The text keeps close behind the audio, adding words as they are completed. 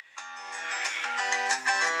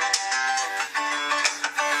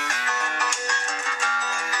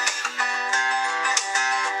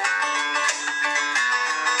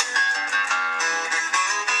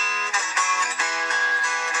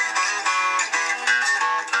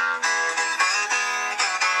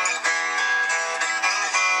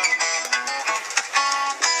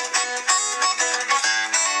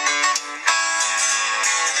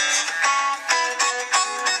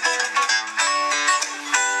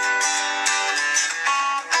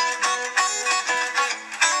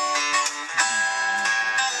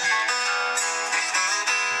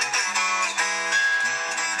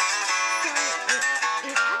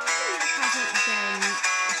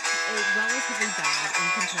really bad in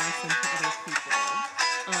comparison to other people.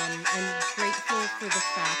 I'm grateful for the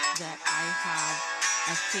fact that I have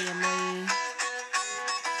a family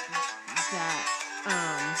that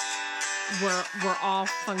we're all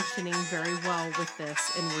functioning very well with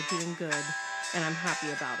this, and we're doing good, and I'm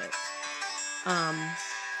happy about it.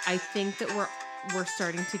 I think that we're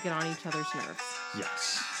starting to get on each other's nerves.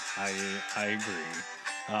 Yes, I agree.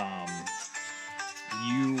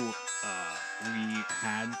 We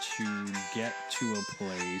had to get to a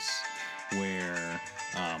place where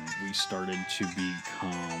we started to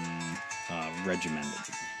become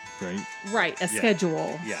regimented, right? Right, a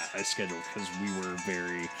schedule. Yeah, a schedule, because we were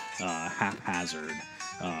very haphazard.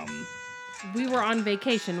 We were on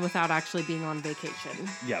vacation without actually being on vacation.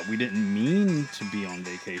 Yeah, we didn't mean to be on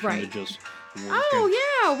vacation. Right. To just work.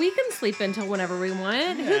 Oh, yeah, we can sleep until whenever we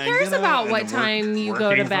want. Who Yeah, cares you know, about and what time you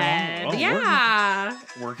go to working from bed? home. Oh, Yeah.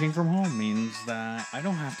 Working from home means that I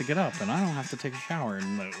don't have to get up and I don't have to take a shower.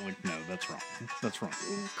 And like, no, that's wrong. That's wrong.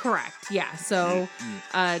 Correct. Yeah. So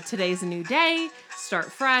today's a new day.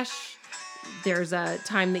 Start fresh. There's a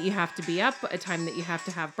time that you have to be up, a time that you have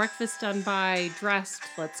to have breakfast done by, dressed,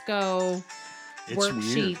 let's go. It's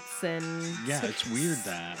Worksheets weird. and yeah, it's weird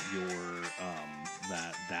that your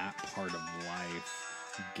that part of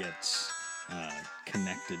life gets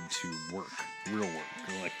connected to work, real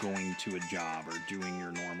work, like going to a job or doing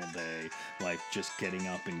your normal day, like just getting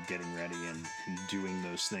up and getting ready and doing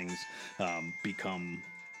those things become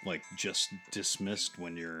like just dismissed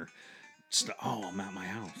when you're I'm at my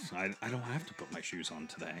house. I don't have to put my shoes on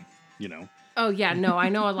today, you know? Oh yeah, no, I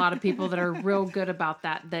know a lot of people that are real good about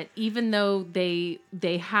that. That even though they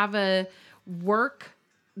have a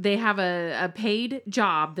paid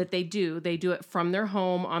job that they do it from their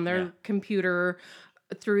home on their computer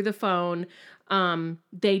through the phone.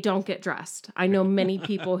 They don't get dressed. I know many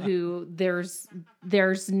people who there's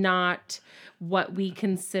not what we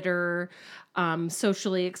consider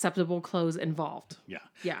socially acceptable clothes involved. Yeah.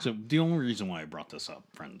 Yeah. So the only reason why I brought this up,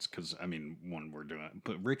 friends, because I mean, one, we're doing it,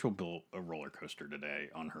 but Rachel built a roller coaster today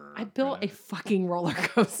on her. I built a fucking roller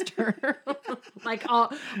coaster, like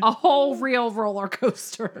a whole real roller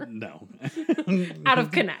coaster. No. Out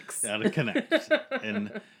of K'NEX. Out of K'NEX.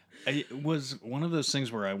 And it was one of those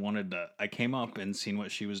things where I came up and seen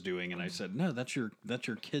what she was doing, and I said, no, that's your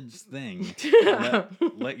kid's thing.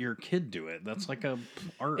 Let your kid do it. That's like a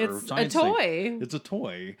art or science a toy. thing. It's a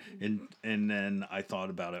toy. And then I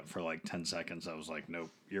thought about it for like 10 seconds. I was like,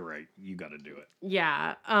 nope, you're right. You got to do it.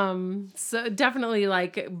 Yeah. So definitely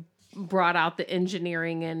like brought out the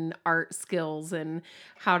engineering and art skills and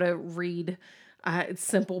how to read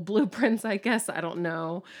simple blueprints, I guess. I don't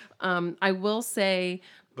know. I will say...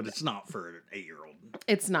 But it's not for an 8-year-old.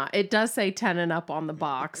 It's not. It does say 10 and up on the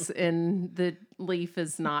box, and the leaf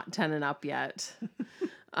is not 10 and up yet.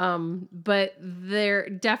 But they're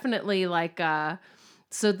definitely like...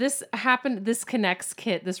 So this happened, this K'NEX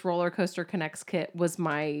kit, this roller coaster K'NEX kit was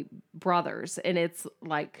my brother's, and it's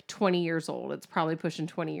like 20 years old. It's probably pushing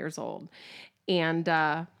 20 years old. And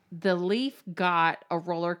the Leaf got a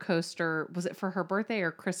roller coaster, was it for her birthday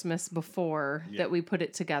or Christmas before that we put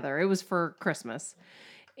it together? It was for Christmas.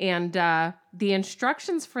 And the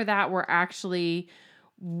instructions for that were actually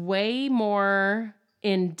way more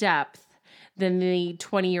in depth than the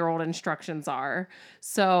 20-year-old instructions are.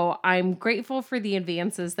 So I'm grateful for the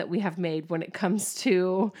advances that we have made when it comes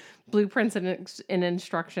to blueprints and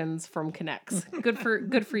instructions from K'NEX.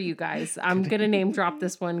 Good for you guys. I'm going to name drop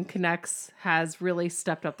this one. K'NEX has really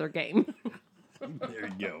stepped up their game. There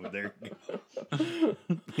you go.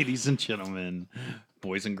 Ladies and gentlemen,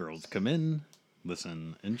 boys and girls, come in,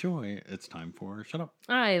 listen, enjoy. It's time for Shut Up.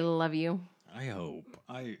 I love you.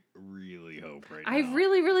 I really hope right I now.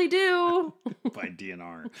 really, really do. By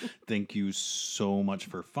DNR. Thank you so much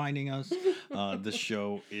for finding us. This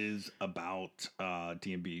show is about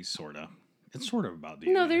D&B, sort of. It's sort of about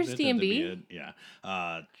D&B. No, there's D&B. Yeah.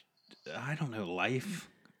 I don't know, life.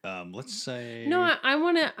 Let's say... No, I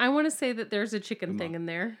want to say that there's a chicken thing in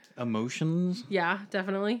there. Emotions. Yeah,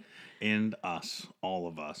 definitely. And us, all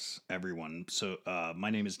of us, everyone. So my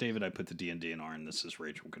name is David. I put the D and DNR, and this is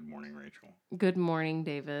Rachel. Good morning, Rachel. Good morning,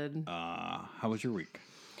 David. How was your week?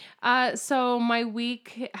 So my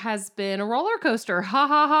week has been a roller coaster. Ha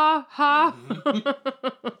ha ha ha.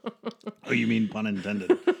 Oh, you mean pun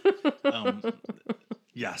intended?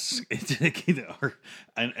 Yes,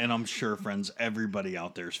 and I'm sure, friends, everybody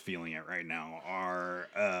out there is feeling it right now.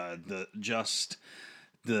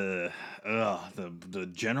 The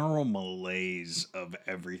general malaise of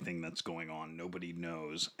everything that's going on. Nobody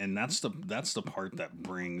knows, and that's the part that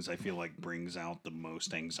brings out the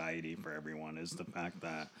most anxiety for everyone, is the fact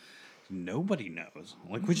that nobody knows.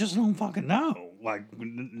 Like, we just don't fucking know. Like,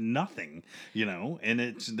 nothing,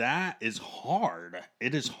 and that is hard.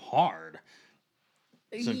 It is hard.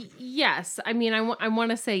 So, Yes. I mean, I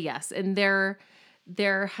want to say yes. And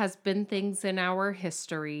there has been things in our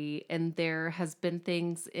history, and there has been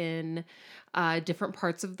things in different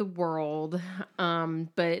parts of the world.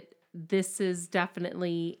 But this is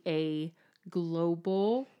definitely a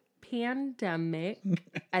global pandemic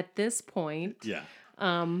at this point. yeah.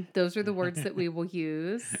 Those are the words that we will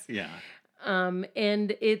use. Yeah.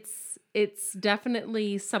 And it's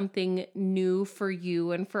definitely something new for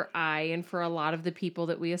you and for I and for a lot of the people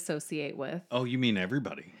that we associate with. Oh, you mean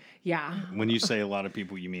everybody? Yeah. When you say a lot of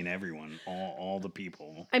people, you mean everyone, all the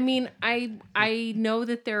people. I mean, I know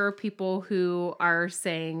that there are people who are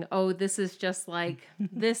saying, "Oh, this is just like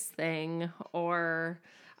this thing," or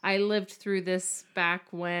 "I lived through this back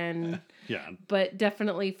when." Yeah. But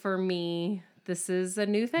definitely for me, this is a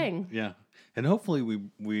new thing. Yeah. And hopefully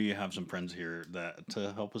we have some friends here that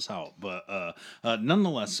to help us out. But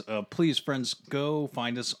nonetheless, please, friends, go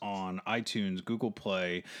find us on iTunes, Google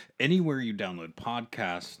Play, anywhere you download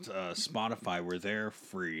podcasts, Spotify. We're there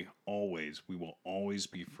free always. We will always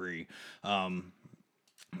be free.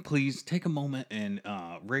 Please take a moment and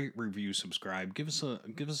rate, review, subscribe. Give us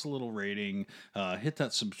a little rating. Hit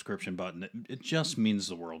that subscription button. It just means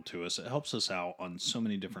the world to us. It helps us out on so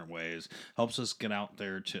many different ways. Helps us get out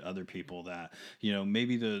there to other people that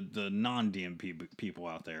maybe the non-DMP people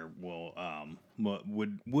out there will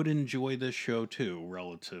would enjoy this show too,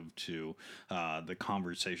 relative to the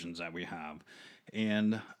conversations that we have,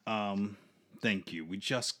 and thank you. We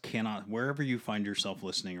just cannot, wherever you find yourself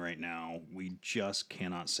listening right now, we just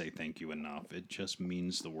cannot say thank you enough. It just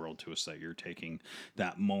means the world to us that you're taking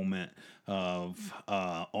that moment of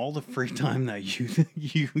all the free time that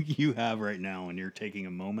you have right now, and you're taking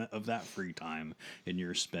a moment of that free time and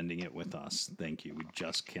you're spending it with us. Thank you. We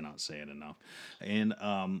just cannot say it enough. And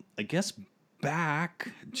I guess back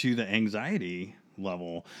to the anxiety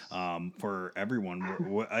level for everyone.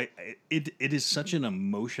 It is such an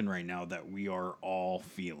emotion right now that we are all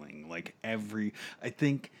feeling. Like I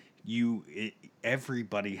think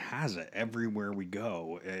everybody has it everywhere we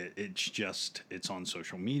go. It's on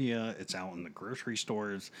social media. It's out in the grocery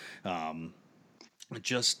stores.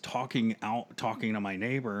 Just talking to my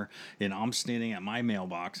neighbor, and I'm standing at my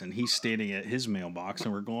mailbox and he's standing at his mailbox,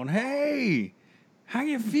 and we're going, "Hey, how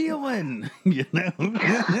you feeling?"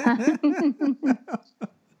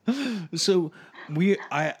 So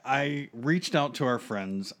I reached out to our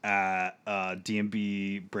friends at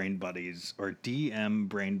DMB Brain Buddies, or DM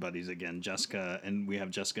Brain Buddies again, Jessica, and we have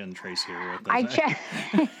Jessica and Trace here with us.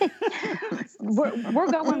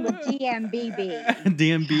 We're going with DMBB.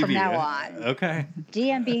 DMBB from now on. Okay.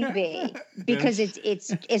 DMBB, because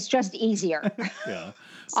it's just easier. Yeah.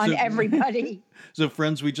 On everybody. So,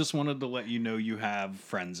 friends, we just wanted to let you know you have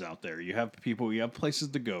friends out there. You have people, you have places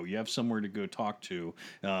to go. You have somewhere to go talk to.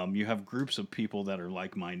 You have groups of people that are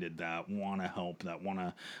like-minded, that want to help, that want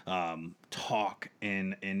to talk.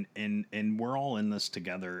 And we're all in this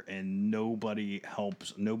together, and nobody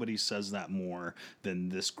helps. Nobody says that more than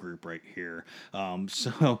this group right here.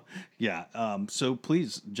 So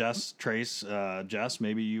please, Jess, Trace, Jess,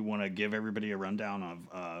 maybe you want to give everybody a rundown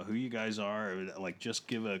of who you guys are. Like, just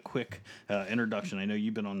give a quick introduction. I know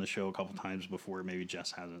you've been on the show a couple times before. Maybe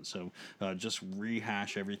Jess hasn't. So just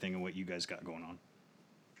rehash everything and what you guys got going on.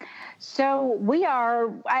 So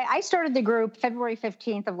I started the group February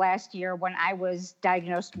 15th of last year when I was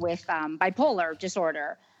diagnosed with bipolar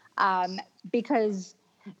disorder, because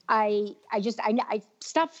I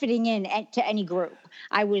stopped fitting in to any group.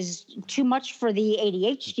 I was too much for the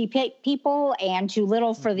ADHD people and too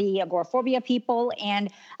little for the agoraphobia people,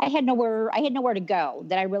 and I had nowhere to go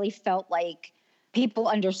that I really felt like people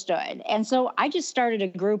understood. And so I just started a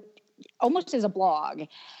group almost as a blog.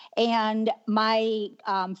 And my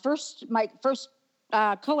first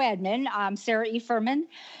co-admin, Sarah E. Furman,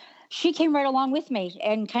 she came right along with me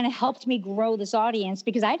and kind of helped me grow this audience,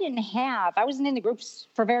 because I wasn't in the groups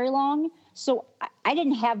for very long. So I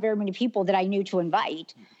didn't have very many people that I knew to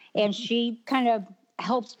invite. And she kind of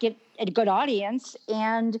helped get a good audience.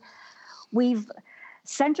 And we've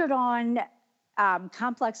centered on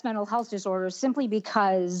complex mental health disorders simply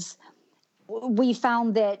because we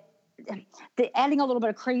found that adding a little bit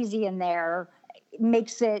of crazy in there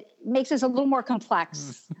makes us a little more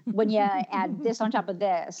complex when you add this on top of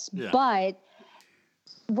this. Yeah. But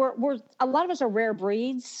we're a lot of us are rare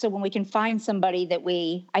breeds, so when we can find somebody that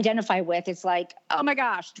we identify with, it's like, oh my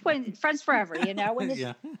gosh, friends forever,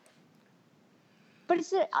 yeah. But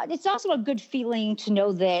it's also a good feeling to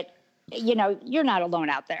know that you're not alone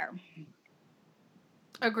out there.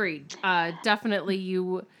 Agreed. Definitely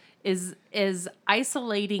you is as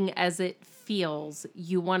isolating as it feels,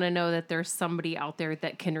 you want to know that there's somebody out there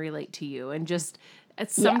that can relate to you. And just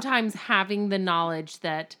sometimes having the knowledge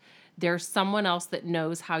that there's someone else that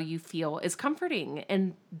knows how you feel is comforting.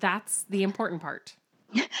 And that's the important part.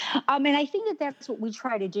 And I think that that's what we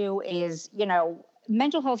try to do is,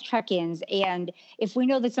 mental health check-ins. And if we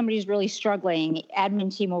know that somebody's really struggling,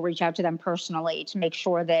 admin team will reach out to them personally to make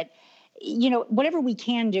sure that, whatever we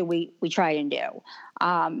can do, we try and do.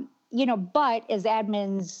 But as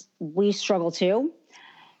admins, we struggle too.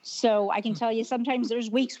 So I can tell you sometimes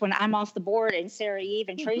there's weeks when I'm off the board and Sarah Eve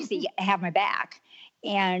and Tracy have my back.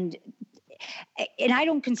 And I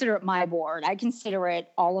don't consider it my board. I consider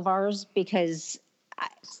it all of ours because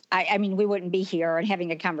I mean, we wouldn't be here and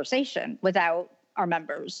having a conversation without our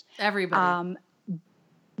members. Everybody.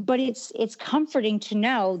 But it's comforting to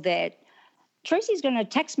know that Tracy's going to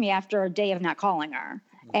text me after a day of not calling her.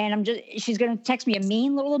 And she's going to text me a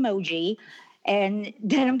mean little emoji. And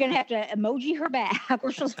then I'm going to have to emoji her back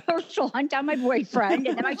or she'll hunt down my boyfriend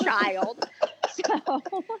and then my child. So,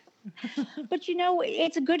 but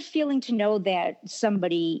it's a good feeling to know that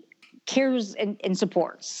somebody cares and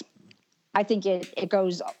supports. I think it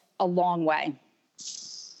goes a long way.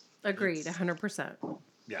 Agreed, 100%.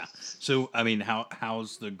 Yeah. So, I mean,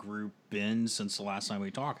 how's the group been since the last time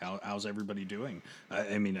we talked? How's everybody doing?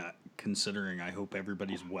 I mean, considering I hope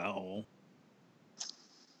everybody's well.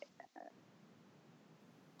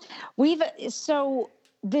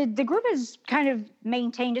 The group has kind of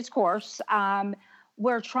maintained its course.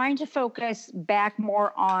 We're trying to focus back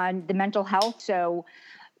more on the mental health. So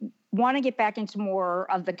want to get back into more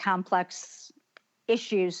of the complex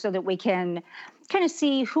issues so that we can kind of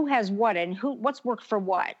see who has what and what's worked for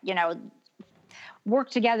what, work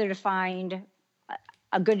together to find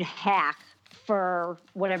a good hack for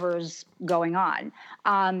whatever's going on.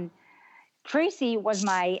 Tracy was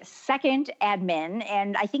my second admin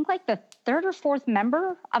and I think like the third or fourth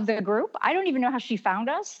member of the group. I don't even know how she found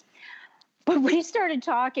us, but we started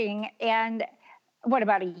talking and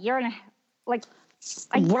about a year and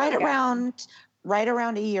right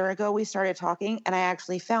around a year ago, we started talking and I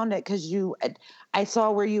actually found it because I saw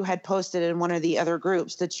where you had posted in one of the other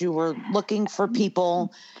groups that you were looking for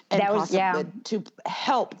people to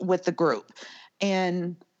help with the group.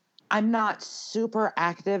 And I'm not super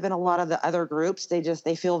active in a lot of the other groups.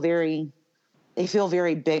 They feel very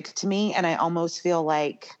big to me. And I almost feel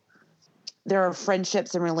like there are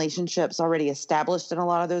friendships and relationships already established in a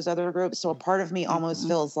lot of those other groups. So a part of me almost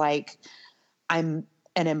feels like I'm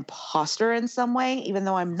an imposter in some way, even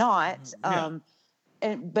though I'm not. Yeah.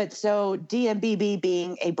 But so DMBB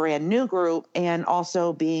being a brand new group and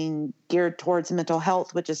also being geared towards mental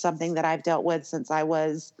health, which is something that I've dealt with since I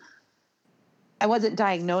wasn't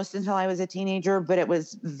diagnosed until I was a teenager, but it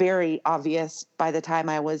was very obvious by the time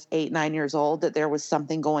I was 8, 9 years old that there was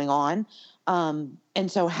something going on. And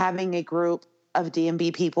so having a group of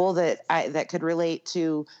DMB people that could relate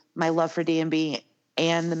to my love for DMB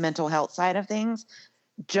and the mental health side of things,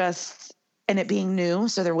 and it being new,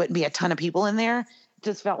 so there wouldn't be a ton of people in there,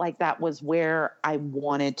 just felt like that was where I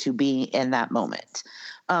wanted to be in that moment.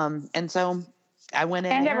 And so I went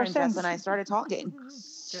in there and Jess and I started talking. Good.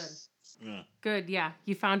 Yeah. Good, yeah.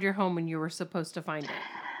 You found your home when you were supposed to find it.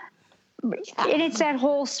 And it's that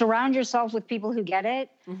whole surround yourself with people who get it.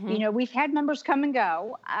 Mm-hmm. We've had members come and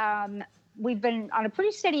go. We've been on a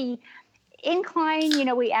pretty steady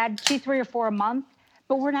incline. We add 2, 3, or 4 a month,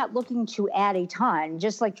 but we're not looking to add a ton.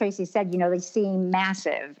 Just like Tracy said, they seem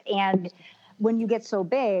massive. And when you get so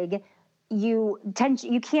big, you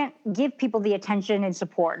can't give people the attention and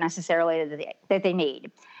support necessarily that they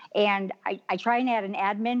need. And I try and add an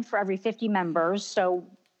admin for every 50 members. So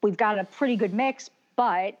we've got a pretty good mix,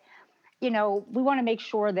 but, we want to make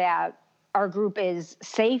sure that our group is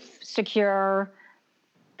safe, secure,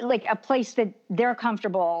 like a place that they're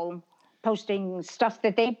comfortable posting stuff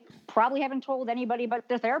that they probably haven't told anybody but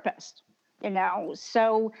their therapist,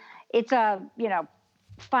 So it's a,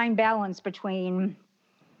 fine balance between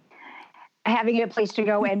having a place to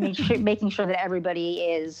go and making sure that everybody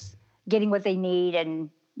is getting what they need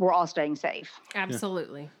and we're all staying safe.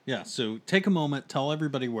 Absolutely. Yeah. So take a moment, tell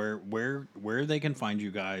everybody where they can find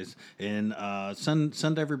you guys, and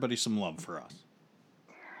send everybody some love for us.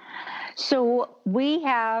 So we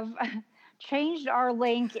have changed our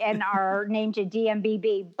link and our name to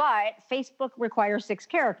DMBB, but Facebook requires 6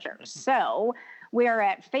 characters. So we are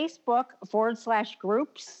at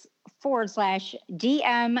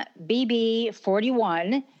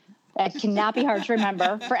Facebook.com/groups/DMBB41. That cannot be hard to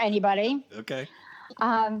remember for anybody. Okay.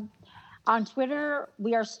 On Twitter,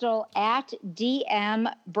 we are still at DM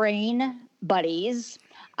Brain Buddies.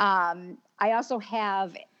 I also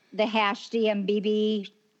have the hash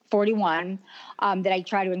DMBB41 that I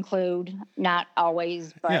try to include, not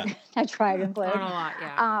always, but Yeah. I try to include. On a lot,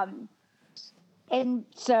 yeah. And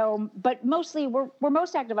so, but mostly we're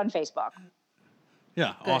most active on Facebook.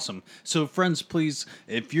 Yeah, Good. awesome. So, friends, please,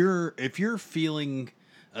 if you're feeling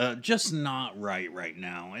just not right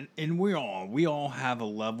now, and we all have a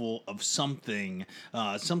level of something.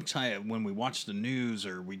 Sometimes when we watch the news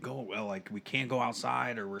or we go, well, like we can't go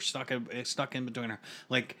outside or we're stuck in between.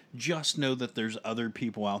 Just know that there's other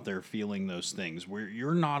people out there feeling those things. Where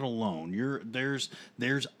you're not alone. There's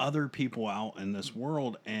other people out in this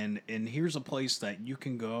world, and here's a place that you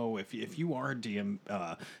can go if you are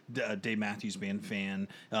a Dave Matthews Band fan.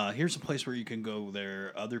 Here's a place where you can go.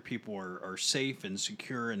 There, other people are safe and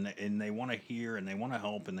secure, and they want to hear and they want to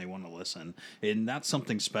help and they want to listen, and that's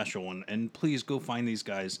something special. And please go find these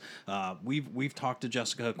guys. We've talked to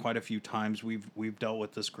Jessica quite a few times. We've dealt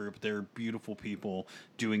with this group. They're beautiful people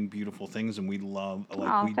doing beautiful things, and we love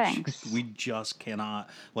Thanks. we just cannot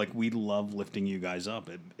we love lifting you guys up.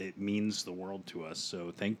 It means the world to us.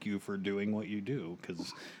 So thank you for doing what you do,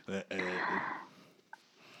 because we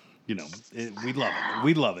love it.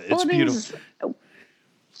 We love it. It's beautiful.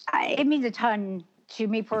 It means a ton to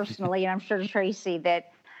me personally, and I'm sure to Tracy,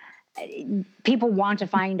 that people want to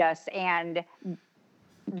find us, and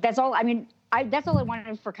that's all. I mean, that's all I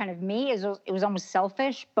wanted for kind of me. It was almost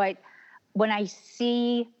selfish, but when I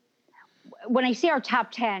see our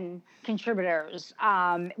top 10 contributors,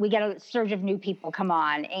 we get a surge of new people come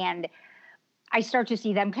on, and I start to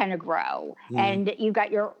see them kind of grow. And you've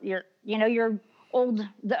got your the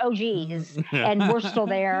OGs, and we're still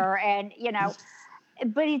there, and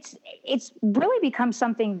but it's really become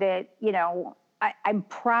something that I'm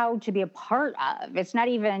proud to be a part of. It's not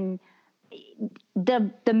even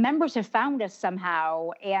the members have found us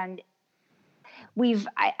somehow, and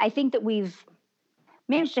I think that we've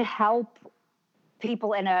managed to help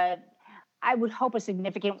people in I would hope a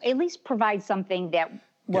significant, at least provide something that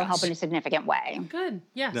will help in a significant way. Good.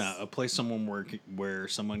 Yes. Yeah, a place where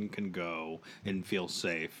someone can go and feel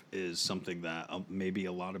safe is something that maybe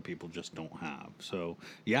a lot of people just don't have. So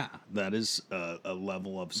yeah, that is a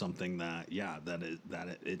level of something that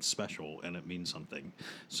it's special and it means something.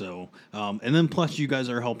 So and then plus you guys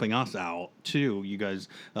are helping us out too. You guys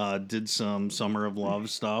did some Summer of Love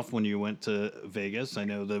stuff when you went to Vegas. I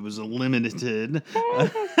know that was limited.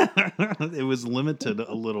 It was limited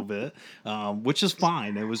a little bit, which is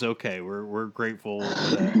fine. It was okay. We're grateful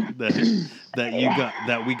that you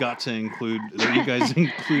guys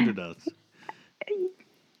included us.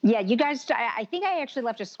 Yeah, you guys. I think I actually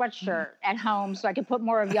left a sweatshirt at home so I could put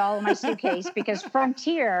more of y'all in my suitcase, because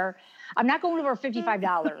Frontier, I'm not going over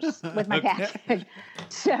 $55 with my package.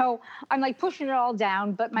 So I'm pushing it all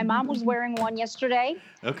down. But my mom was wearing one yesterday.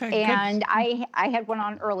 Okay. And good. I had one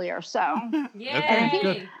on earlier. So Yay. Okay,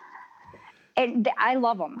 good. And I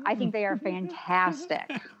love them. I think they are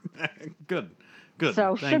fantastic. Good.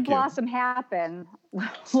 So Thank should you. Blossom happen,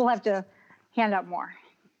 we'll have to hand out more.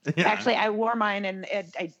 Yeah. Actually, I wore mine and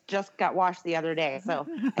I just got washed the other day, so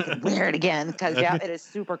I can wear it again because it is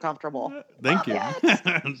super comfortable. Thank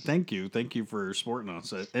you. Thank you for sporting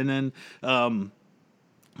us. And then,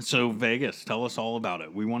 so Vegas, tell us all about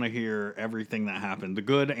it. We want to hear everything that happened, the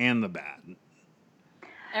good and the bad.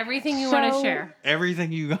 Everything you want to share.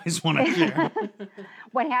 Everything you guys want to share.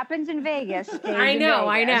 What happens in Vegas stays I in know,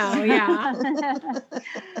 Vegas.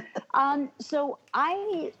 yeah. So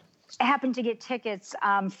I happened to get tickets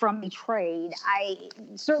from a trade. I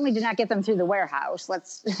certainly did not get them through the warehouse.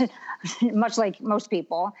 Much like most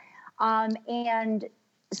people. And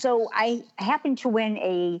so I happened to win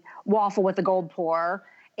a waffle with a gold pour,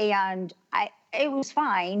 and it was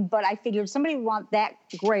fine, but I figured somebody would want that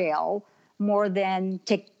grail more than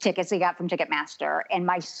tickets they got from Ticketmaster, and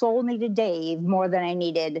my soul needed Dave more than I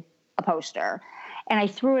needed a poster. And I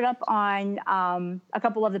threw it up on a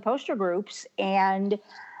couple of the poster groups and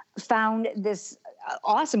found this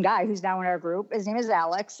awesome guy who's now in our group. His name is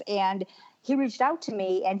Alex, and he reached out to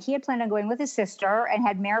me, and he had planned on going with his sister and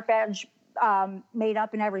had merit badge made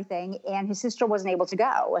up and everything, and his sister wasn't able to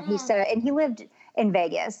go. And he said, and he lived in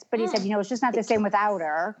Vegas, but he said, it's just not the same without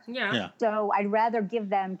her. Yeah. So I'd rather give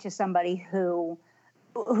them to somebody who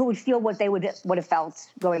would feel what they would have felt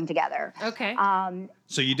going together. Okay.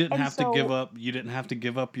 So you didn't have to give up. You didn't have to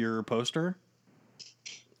give up your poster.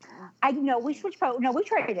 We switched. We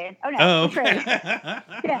traded. Oh no, Oh, we traded.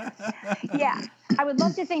 Yeah. I would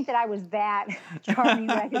love to think that I was that charming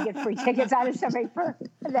that I could get free tickets out of somebody for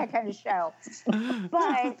that kind of show,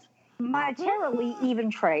 but monetarily even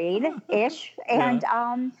trade ish, and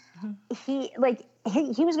he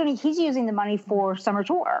he's using the money for summer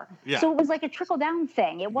tour. Yeah. So it was like a trickle down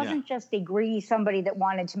thing. It wasn't just a greedy somebody that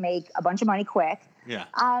wanted to make a bunch of money quick. Yeah.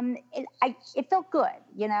 It felt good,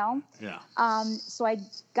 you know? Yeah. So I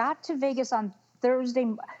got to Vegas on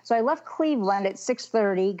Thursday. So I left Cleveland at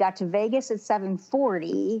 6:30, got to Vegas at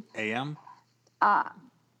 7:40 AM.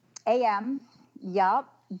 a.m. Yup.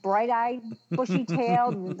 Bright-eyed,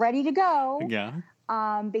 bushy-tailed, ready to go. Yeah.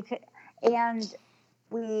 And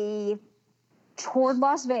we toured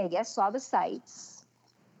Las Vegas, saw the sights,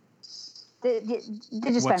 the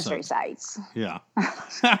dispensary sites. Yeah.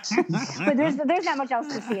 But there's not much else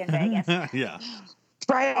to see in Vegas. Yeah.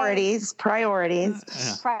 Priorities,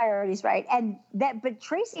 right? But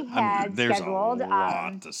Tracy had there's scheduled a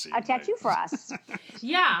lot to see a tattoo for us.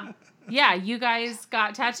 Yeah, you guys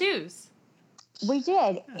got tattoos. We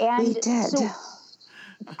did, and we did. So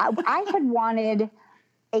I had wanted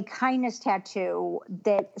a kindness tattoo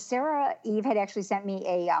that Sarah Eve had actually sent me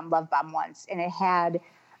a love bomb once, and it had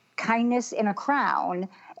kindness in a crown,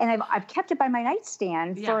 and I've kept it by my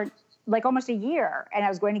nightstand for like almost a year, and I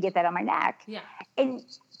was going to get that on my neck. Yeah. And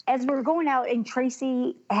as we were going out, and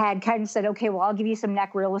Tracy had kind of said, okay, well, I'll give you some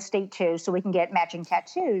neck real estate too, so we can get matching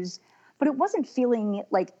tattoos, but it wasn't feeling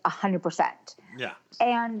like 100%. Yeah.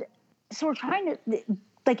 And so we're trying to,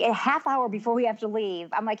 like a half hour before we have to leave,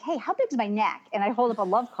 I'm like, hey, how big's my neck? And I hold up a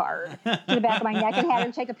love card to the back of my neck and had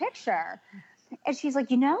her take a picture. And she's like,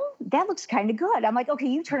 that looks kind of good. I'm like, okay,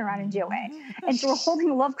 you turn around and do it. And so we're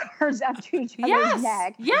holding love cards up to each other's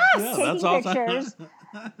neck. Yes. Taking pictures.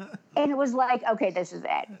 And it was like, okay, this is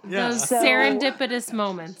it. Yeah. Those serendipitous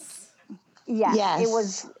moments. Yeah. Yes. It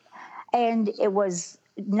was, and it was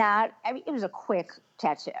not, I mean, it was a quick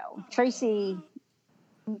tattoo. Tracy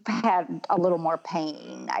had a little more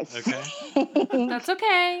pain, I think. That's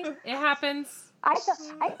okay. It happens. I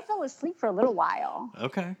fell asleep for a little while.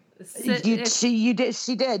 Okay. She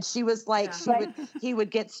did. She was like, he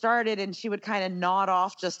would get started and she would kind of nod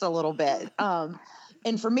off just a little bit.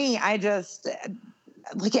 And for me, I just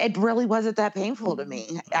like, it really wasn't that painful to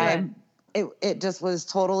me. It just was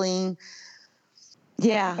totally,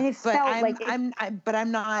 yeah. And it but felt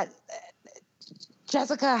I'm not.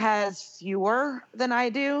 Jessica has fewer than I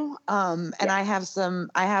do. And I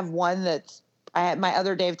have one that's, my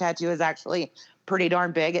other Dave tattoo is actually pretty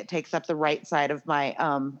darn big. It takes up the right side of my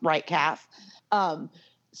right calf.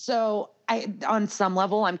 So on some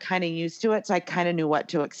level, I'm kind of used to it. So I kind of knew what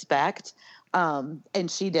to expect. And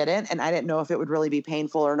she didn't. And I didn't know if it would really be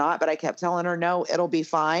painful or not, but I kept telling her, no, it'll be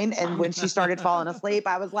fine. And when she started falling asleep,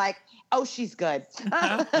 I was like, oh, she's good.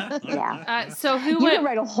 Yeah. So you can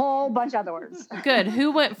write a whole bunch of other words. Good.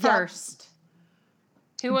 Who went first?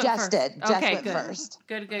 Who went Jess first? did. Jess went good. first.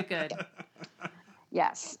 Good.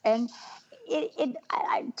 Yes. And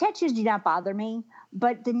tattoos do not bother me,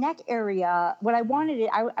 but the neck area, what I wanted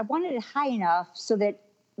I wanted it high enough so that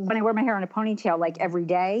when I wear my hair in a ponytail, like every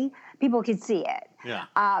day, people could see it. Yeah.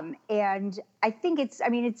 And I think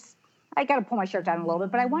I got to pull my shirt down a little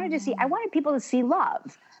bit, but I wanted people to see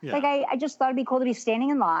love. Yeah. Like I just thought it'd be cool to be standing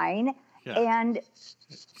in line and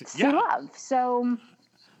see love. So,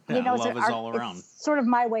 love is all around. It's sort of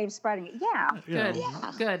my way of spreading it. Yeah. Good.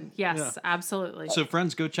 Yeah. Good. Yes, absolutely. So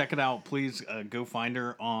friends, go check it out. Please go find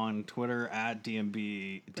her on Twitter at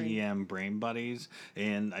DM Brain Buddies.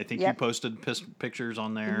 And I think you posted pictures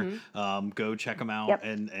on there. Mm-hmm. Go check them out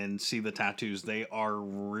and see the tattoos. They are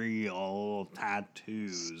real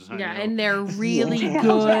tattoos. Yeah, and they're really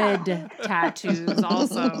good tattoos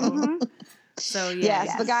also. Mm-hmm. So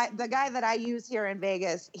yes, the guy that I use here in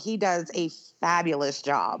Vegas, he does a fabulous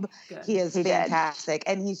job. Good. He is fantastic,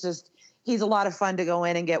 and he's a lot of fun to go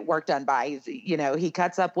in and get work done by. He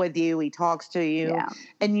cuts up with you, he talks to you,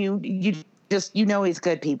 and you just he's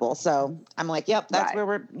good people. So I'm like, yep, that's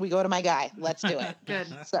where we go to my guy. Let's do it. Good.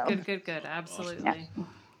 So Good. Absolutely. Yeah.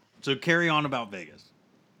 So carry on about Vegas.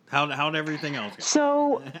 How'd everything else go?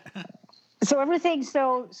 So everything.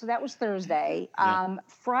 So that was Thursday.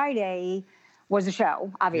 Friday was a show,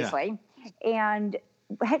 obviously. And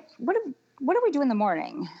what did we do in the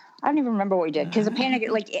morning? I don't even remember what we did because the panic,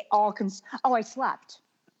 I slept.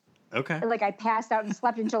 Okay. Like I passed out and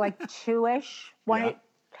slept until like 2-ish.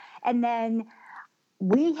 And then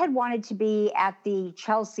we had wanted to be at the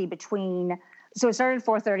Chelsea so it started at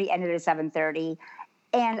 4:30, ended at 7:30.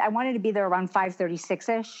 And I wanted to be there around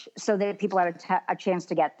 5:36-ish so that people had a chance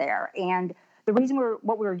to get there. And the reason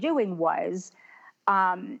what we were doing was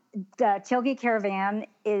the Tailgate Caravan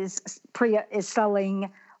is selling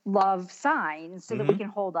love signs so that we can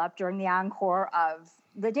hold up during the encore of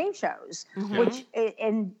the Dave shows, which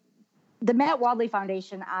in the Matt Wadley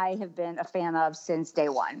Foundation, I have been a fan of since day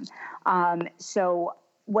one. So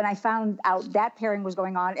when I found out that pairing was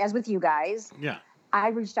going on, as with you guys, Yeah. I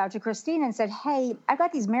reached out to Christine and said, "Hey, I've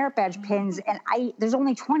got these merit badge pins, and there's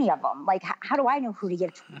only 20 of them. Like, how do I know who to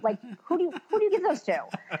give? Like, who do you give those to?"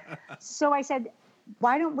 So I said,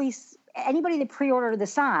 "Why don't we? Anybody that pre-ordered the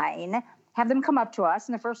sign, have them come up to us,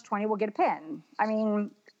 and the first 20 will get a pin. I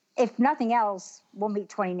mean, if nothing else, we'll meet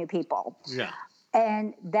 20 new people." Yeah.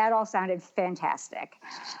 And that all sounded fantastic.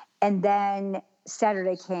 And then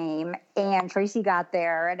Saturday came, and Tracy got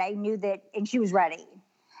there, and I knew that, and she was ready.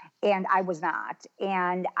 And I was not.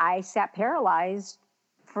 And I sat paralyzed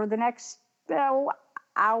for the next hour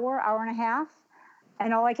and a half.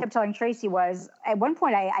 And all I kept telling Tracy was, at one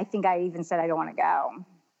point, I think I even said, "I don't want to go."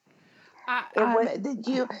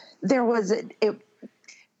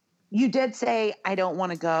 You did say, "I don't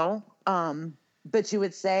want to go," but you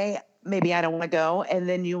would say, maybe "I don't want to go," and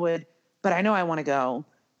then you would, "But I know I want to go,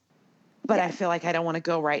 but I feel like I don't want to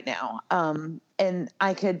go right now." And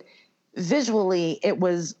I could visually, it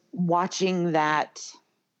was watching that.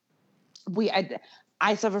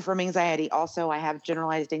 I suffer from anxiety. Also, I have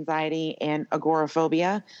generalized anxiety and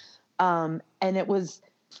agoraphobia. And it was,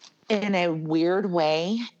 in a weird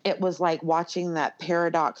way, it was like watching that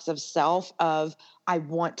paradox of self of, I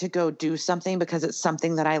want to go do something because it's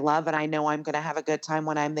something that I love and I know I'm going to have a good time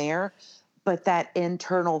when I'm there. But that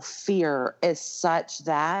internal fear is such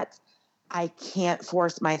that I can't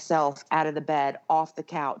force myself out of the bed, off the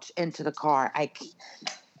couch, into the car.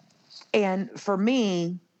 And for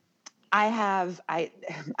me, I have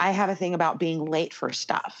a thing about being late for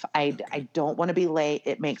stuff. I don't want to be late.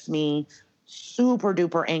 It makes me super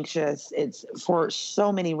duper anxious. It's for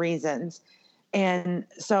so many reasons. And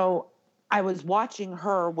so I was watching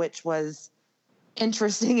her, which was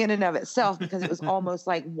interesting in and of itself, because it was almost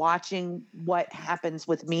like watching what happens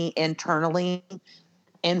with me internally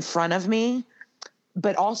in front of me,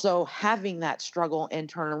 but also having that struggle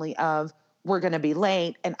internally of, we're going to be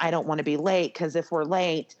late and I don't want to be late, because if we're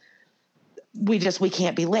late, we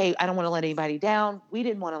can't be late. I don't want to let anybody down. We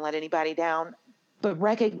didn't want to let anybody down. But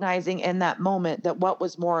recognizing in that moment that what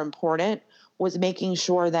was more important was making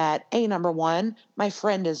sure that, number one, my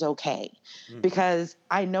friend is okay. Mm-hmm. Because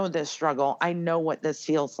I know this struggle. I know what this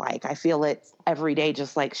feels like. I feel it every day,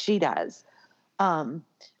 just like she does.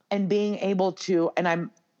 And being able to, and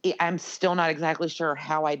I'm still not exactly sure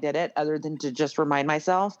how I did it, other than to just remind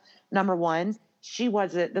myself, number one,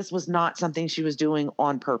 this was not something she was doing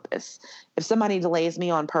on purpose. If somebody delays me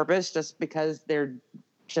on purpose just because they're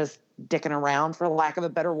just dicking around, for lack of a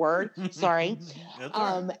better word, sorry.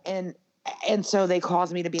 And so they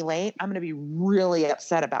cause me to be late, I'm going to be really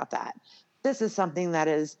upset about that. This is something that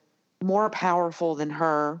is more powerful than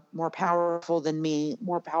her, more powerful than me,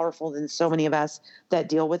 more powerful than so many of us that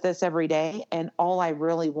deal with this every day. And all I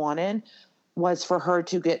really wanted was for her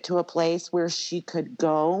to get to a place where she could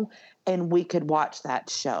go and we could watch that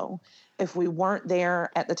show. If we weren't there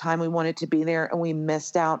at the time we wanted to be there and we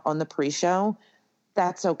missed out on the pre-show,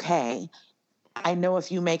 that's okay. I know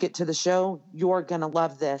if you make it to the show, you're going to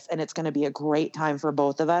love this and it's going to be a great time for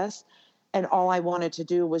both of us. And all I wanted to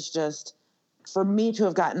do was just, for me to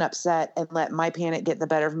have gotten upset and let my panic get the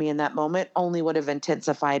better of me in that moment only would have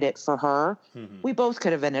intensified it for her. Mm-hmm. We both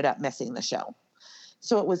could have ended up missing the show.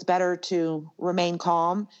 So it was better to remain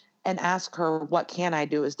calm and ask her, what can I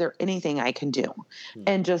do? Is there anything I can do? Mm-hmm.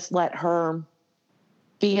 And just let her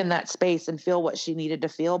be in that space and feel what she needed to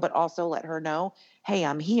feel, but also let her know, hey,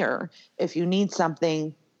 I'm here. If you need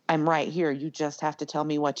something, I'm right here. You just have to tell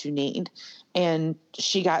me what you need. And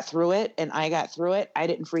she got through it and I got through it. I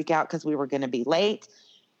didn't freak out because we were going to be late.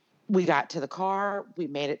 We got to the car, we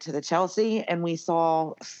made it to the Chelsea, and we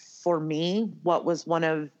saw, for me, what was one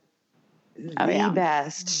of the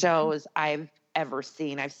best shows I've ever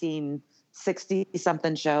seen. I've seen 60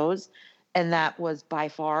 something shows, and that was by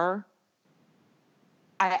far,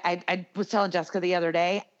 I was telling Jessica the other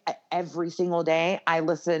day, every single day I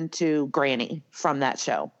listen to Granny from that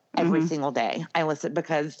show. Every single day I listen,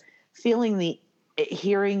 because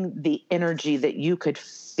hearing the energy that you could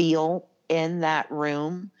feel in that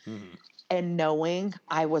room, and knowing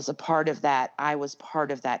I was a part of that, I was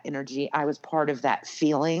part of that energy, I was part of that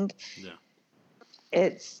feeling. Yeah.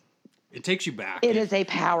 It takes you back. It is a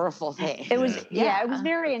powerful thing. It was, it was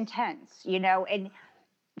very intense, and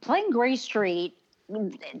playing Gray Street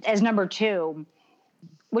as number 2,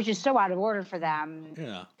 which is so out of order for them.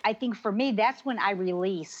 Yeah. I think for me, that's when I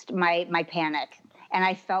released my panic and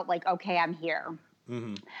I felt like, okay, I'm here.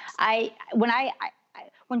 Mm-hmm.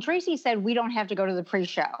 When Tracy said we don't have to go to the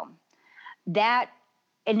pre-show, that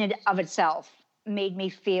in and of itself made me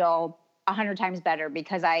feel 100 times better,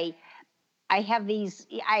 because I have these,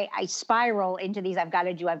 I spiral into these I've got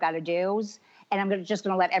to do's, and I'm just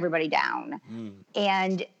going to let everybody down.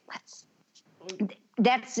 And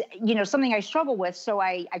that's, something I struggle with. So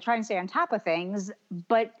I try and stay on top of things,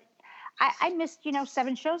 but I missed,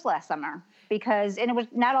 7 shows last summer and it was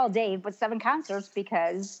not all Dave, but 7 concerts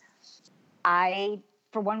because I,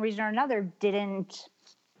 for one reason or another,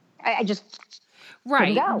 I just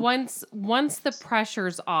Right. couldn't go. Once the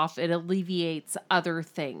pressure's off, it alleviates other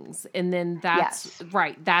things. And then that's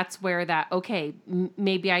right. That's where okay,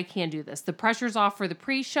 maybe I can do this. The pressure's off for the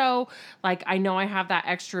pre-show. Like, I know I have that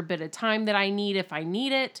extra bit of time that I need if I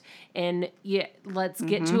need it. And let's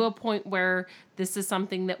get to a point where this is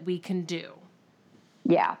something that we can do.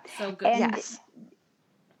 Yeah. So good.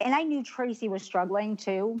 And I knew Tracy was struggling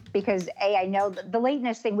too, because I know the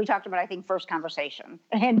lateness thing we talked about, I think, first conversation.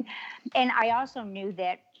 And I also knew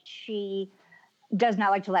that she does not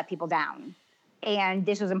like to let people down. And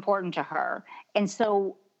this was important to her. And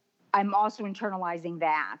so I'm also internalizing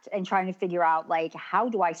that and trying to figure out, like, how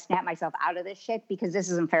do I snap myself out of this shit? Because this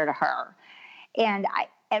isn't fair to her. And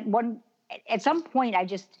at some point, I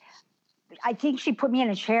think she put me in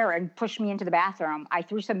a chair and pushed me into the bathroom. I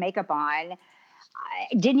threw some makeup on.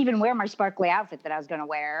 I didn't even wear my sparkly outfit that I was going to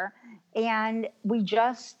wear. And we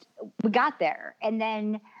got there. And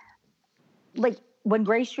then, like, when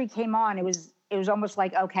Gray Street came on, it was almost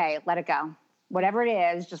like, okay, let it go. Whatever it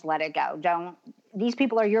is, just let it go. These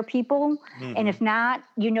people are your people. And if not,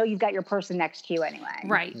 you've got your person next to you anyway.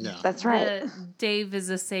 Right. Yeah. That's right. Dave is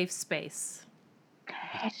a safe space.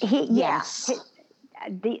 Yes.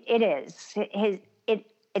 It is.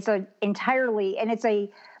 It's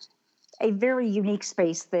a very unique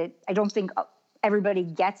space that I don't think everybody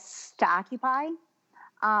gets to occupy.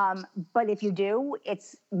 But if you do,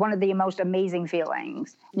 it's one of the most amazing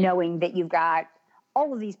feelings, knowing that you've got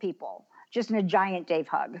all of these people just in a giant Dave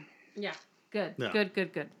hug. Yeah. Good. Yeah.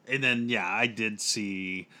 Good. And then, I did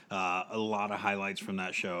see a lot of highlights from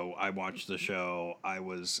that show. I watched the show. I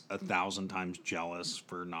was 1,000 times jealous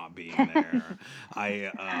for not being there.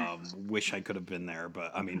 I wish I could have been there,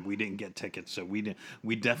 but I mean, we didn't get tickets, so we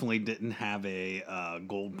definitely didn't have a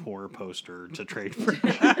gold pour poster to trade for.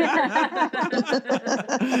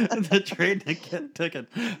 The trade to get ticket.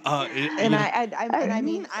 I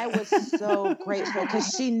mean, I was so grateful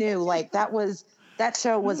because she knew, like, that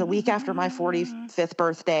show was a week after my 45th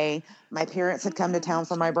birthday. My parents had come to town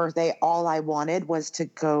for my birthday. All I wanted was to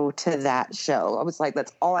go to that show. I was like,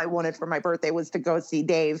 that's all I wanted for my birthday was to go see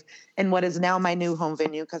Dave in what is now my new home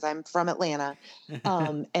venue because I'm from Atlanta.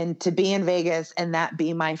 And to be in Vegas and that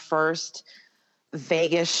be my first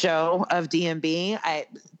Vegas show of DMB.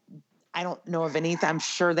 I don't know of anything. I'm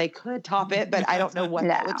sure they could top it, but I don't know what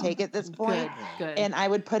that would take at this point. Good. And I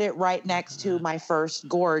would put it right next to my first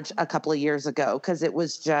Gorge a couple of years ago because it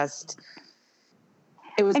was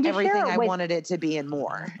everything I wanted it to be and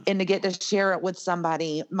more. And to get to share it with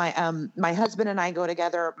somebody, my husband and I go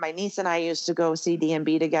together. My niece and I used to go see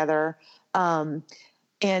DMB together. And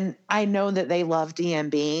I know that they love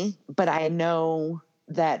DMB, but I know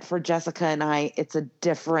that for Jessica and I, it's a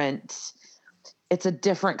different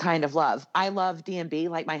kind of love. I love DMB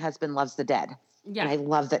like my husband loves the Dead. Yeah. And I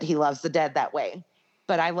love that he loves the Dead that way.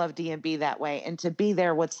 But I love DMB that way. And to be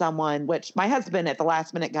there with someone, which my husband at the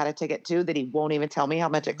last minute got a ticket to that he won't even tell me how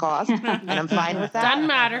much it cost. And I'm fine with that. Doesn't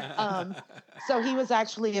matter. So he was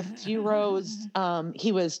actually a few rows.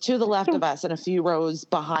 He was to the left of us and a few rows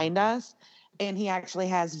behind us. And he actually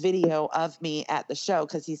has video of me at the show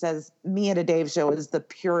because he says me at a Dave show is the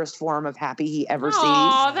purest form of happy he ever sees.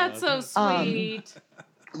 Oh, that's so sweet.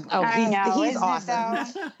 He's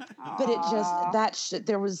awesome. But it just,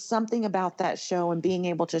 there was something about that show and being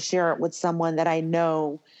able to share it with someone that I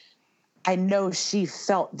know she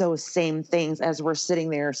felt those same things as we're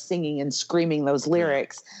sitting there singing and screaming those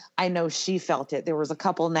lyrics. I know she felt it. There was a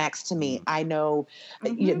couple next to me. I know,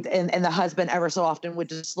 and the husband ever so often would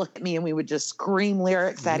just look at me and we would just scream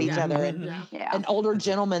lyrics at each other. And an older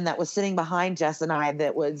gentleman that was sitting behind Jess and I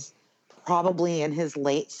that was probably in his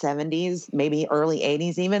late 70s, maybe early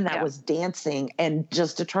 80s even, that was dancing. And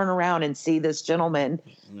just to turn around and see this gentleman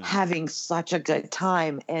having such a good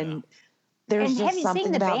time. And there's just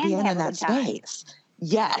something about being in that space.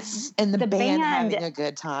 Yes. And the band having a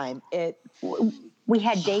good time. We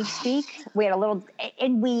had Dave speak. We had a little,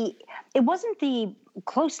 and it wasn't the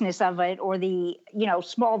closeness of it or the,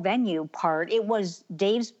 small venue part. It was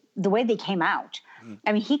the way they came out.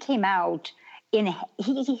 I mean, he came out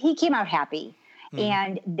he came out happy.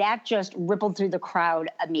 And that just rippled through the crowd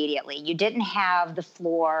immediately. You didn't have the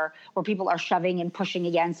floor where people are shoving and pushing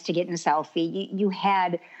against to get in a selfie. You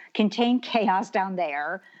had contained chaos down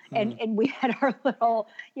there. And we had our little,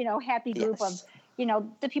 happy group of,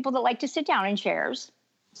 the people that like to sit down in chairs.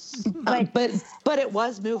 But it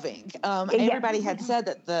was moving. Everybody had said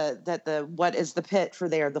that the what is the pit for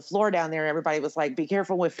there, the floor down there. Everybody was like, "Be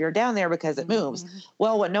careful if you're down there because it moves."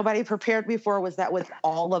 Well, what nobody prepared me for was that with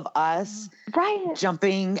all of us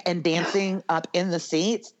jumping and dancing up in the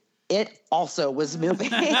seats, it also was moving.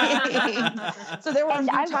 So there were a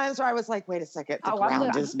few times where I was like, "Wait a second, the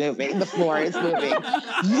ground is moving, the floor is moving."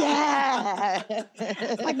 Yeah.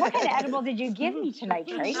 Like, what kind of edible did you give me tonight,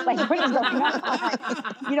 Trace? Like, what is going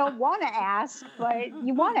on? You don't want to ask, but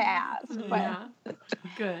you want to ask. But Yeah.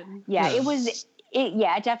 Good. yeah, it was.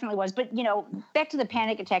 It definitely was. But back to the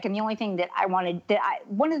panic attack, and the only thing that I wanted,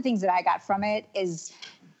 one of the things that I got from it is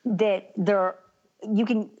that there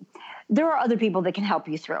are other people that can help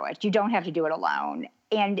you through it. You don't have to do it alone.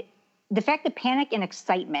 And the fact that panic and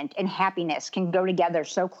excitement and happiness can go together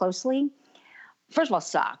so closely, first of all,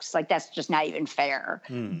 sucks. Like, that's just not even fair.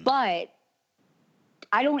 But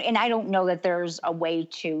I don't know that there's a way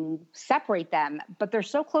to separate them, but they're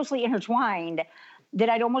so closely intertwined that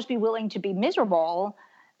I'd almost be willing to be miserable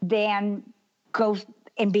than go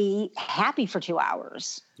and be happy for 2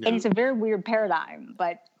 hours. Yeah. And it's a very weird paradigm,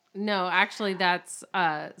 but no, actually that's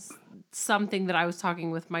something that I was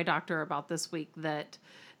talking with my doctor about this week, that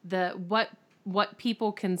what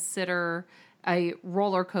people consider a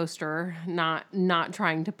roller coaster, not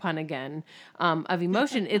trying to pun again, of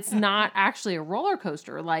emotion. It's not actually a roller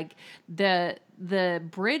coaster. Like, the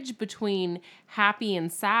bridge between happy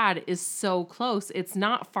and sad is so close. It's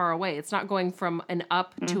not far away. It's not going from an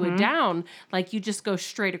up to a down. Like, you just go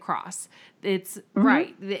straight across. It's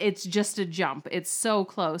right. It's just a jump. It's so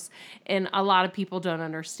close. And a lot of people don't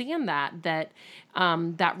understand that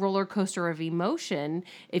roller coaster of emotion,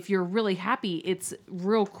 if you're really happy, it's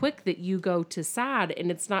real quick that you go to sad, and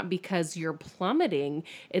it's not because you're plummeting.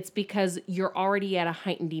 It's because you're already at a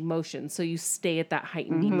heightened emotion. So you stay at that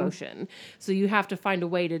heightened emotion. So you have to find a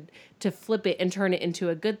way to flip it and turn it into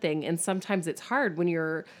a good thing. And sometimes it's hard when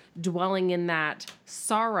you're dwelling in that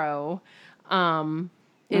sorrow.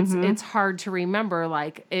 It's hard to remember,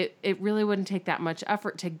 like, it really wouldn't take that much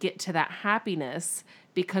effort to get to that happiness,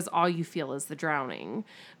 because all you feel is the drowning.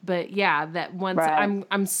 But yeah, that once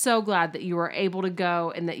I'm so glad that you were able to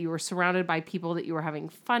go, and that you were surrounded by people that you were having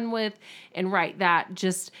fun with. And that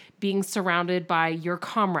just being surrounded by your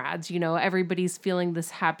comrades, everybody's feeling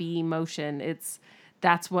this happy emotion.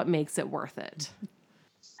 That's what makes it worth it.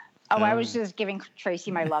 Oh, I was just giving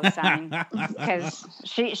Tracy my love sign, because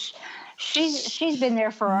she's been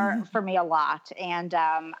there for me a lot. And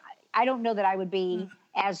I don't know that I would be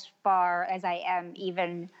as far as I am,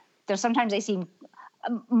 even though sometimes I seem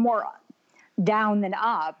more down than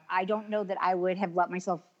up. I don't know that I would have let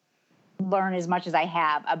myself learn as much as I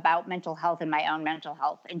have about mental health and my own mental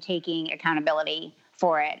health, and taking accountability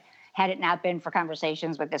for it, had it not been for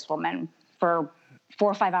conversations with this woman for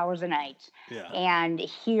 4 or 5 hours a night, and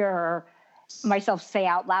hear myself say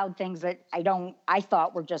out loud things that I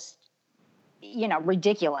thought were just,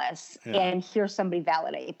 ridiculous, and hear somebody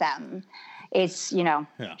validate them. It's,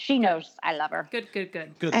 she knows I love her. Good.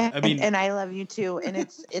 And I love you too. And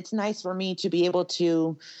it's nice for me to be able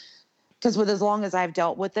to, because with as long as I've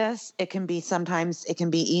dealt with this, sometimes it can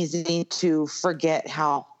be easy to forget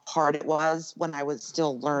how hard it was when I was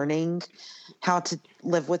still learning how to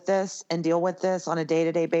live with this and deal with this on a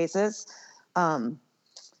day-to-day basis. And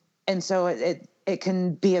so it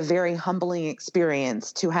can be a very humbling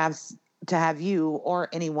experience to have you or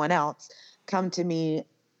anyone else come to me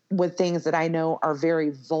with things that I know are very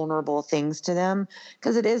vulnerable things to them,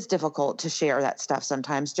 because it is difficult to share that stuff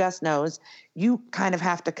sometimes. Jess knows you kind of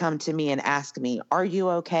have to come to me and ask me, are you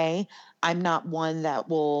okay? I'm not one that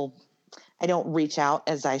I don't reach out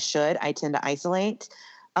as I should. I tend to isolate.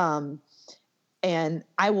 And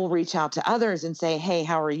I will reach out to others and say, hey,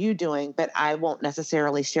 how are you doing? But I won't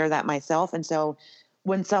necessarily share that myself. And so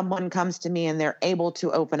when someone comes to me and they're able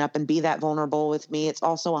to open up and be that vulnerable with me, it's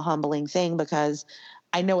also a humbling thing, because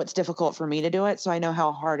I know it's difficult for me to do it. So I know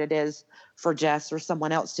how hard it is for Jess or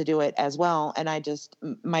someone else to do it as well. And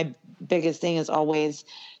my biggest thing is always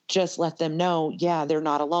just let them know, yeah, they're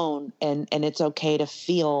not alone, and it's okay to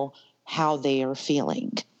feel how they are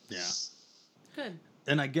feeling. Yeah. Good.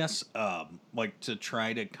 And I guess, to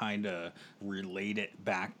try to kind of relate it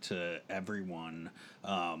back to everyone,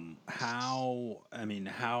 how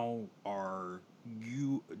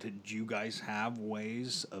did you guys have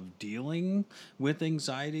ways of dealing with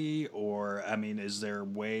anxiety? Or, is there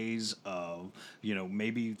ways of of,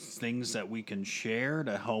 maybe things that we can share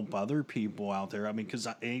to help other people out there. I mean, because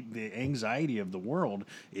the anxiety of the world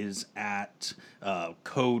is at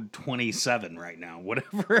code 27 right now,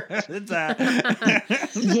 whatever it's at.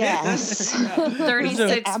 Yes.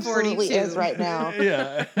 3642 absolutely is right now.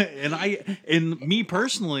 Yeah, and me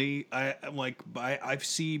personally, I've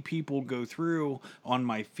seen people go through on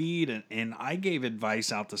my feed, and I gave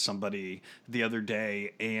advice out to somebody the other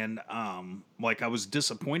day, and I was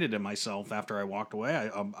disappointed in myself after I walked away.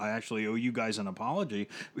 I actually owe you guys an apology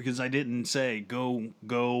because I didn't say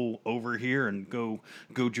go over here and go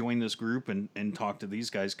join this group and talk to these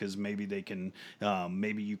guys, because maybe they can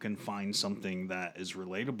maybe you can find something that is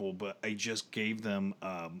relatable. But I just gave them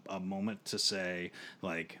a moment to say,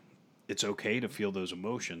 like, it's okay to feel those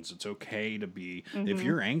emotions. It's okay to be, if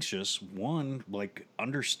you're anxious,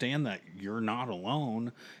 understand that you're not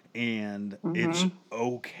alone, and it's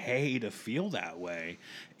okay to feel that way.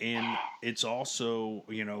 And it's also,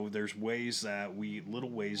 there's little ways that we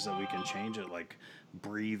can change it, like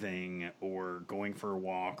breathing or going for a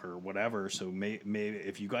walk or whatever. So maybe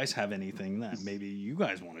if you guys have anything that maybe you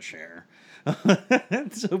guys want to share,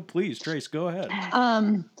 so please, Trace, go ahead.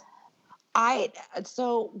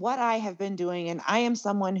 So what I have been doing, and I am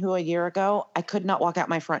someone who a year ago, I could not walk out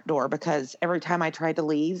my front door because every time I tried to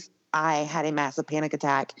leave, I had a massive panic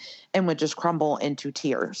attack and would just crumble into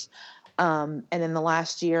tears. And in the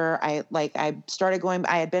last year, I started going,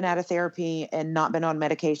 I had been out of therapy and not been on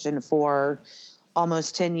medication for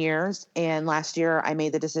almost 10 years. And last year I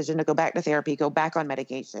made the decision to go back to therapy, go back on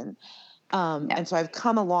medication. And so I've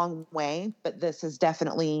come a long way, but this has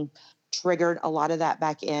definitely triggered a lot of that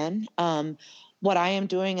back in. What I am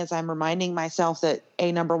doing is I'm reminding myself that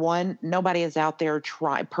number one, nobody is out there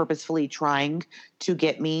purposefully trying to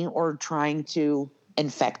get me or trying to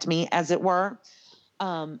infect me, as it were.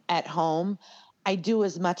 At home, I do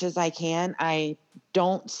as much as I can. I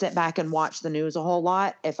don't sit back and watch the news a whole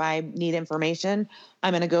lot. If I need information,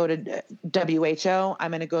 I'm going to go to WHO. I'm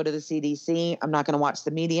going to go to the CDC. I'm not going to watch the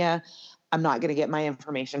media. I'm not going to get my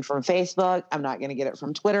information from Facebook. I'm not going to get it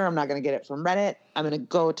from Twitter. I'm not going to get it from Reddit. I'm going to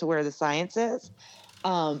go to where the science is.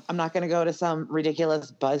 I'm not going to go to some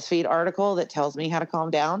ridiculous BuzzFeed article that tells me how to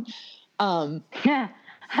calm down. Wow,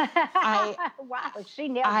 she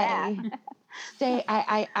nailed that.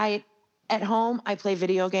 I at home, I play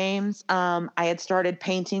video games. I had started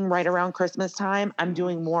painting right around Christmas time. I'm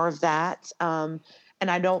doing more of that. And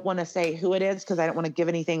I don't want to say who it is because I don't want to give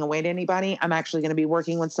anything away to anybody. I'm actually going to be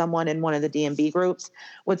working with someone in one of the DMB groups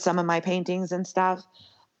with some of my paintings and stuff.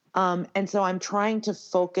 And so I'm trying to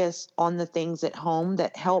focus on the things at home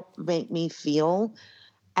that help make me feel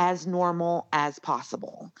as normal as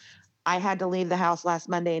possible. I had to leave the house last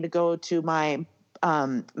Monday to go to my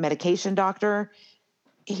medication doctor.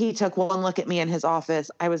 He took one look at me in his office.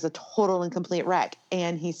 I was a total and complete wreck.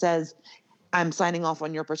 And he says, I'm signing off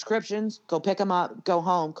on your prescriptions. Go pick them up, go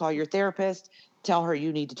home, call your therapist, tell her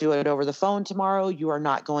you need to do it over the phone tomorrow. You are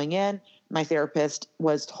not going in. My therapist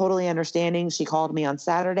was totally understanding. She called me on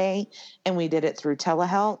Saturday and we did it through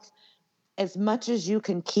telehealth. As much as you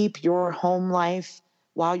can keep your home life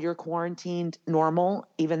while you're quarantined normal,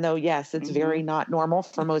 even though, yes, it's very not normal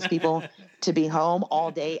for most people to be home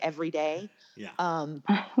all day, every day. Yeah.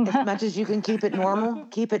 As much as you can keep it normal,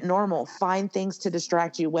 keep it normal. Find things to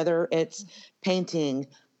distract you, whether it's painting,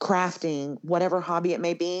 crafting, whatever hobby it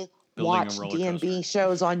may be. Watch DMB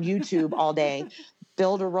shows on YouTube all day.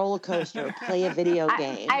 Build a roller coaster, play a video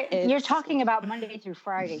game. You're talking about Monday through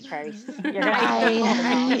Friday, Trace.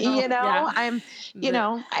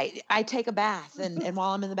 I take a bath and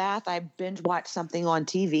while I'm in the bath, I binge watch something on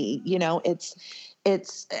TV.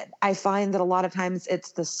 I find that a lot of times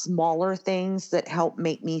it's the smaller things that help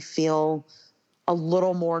make me feel a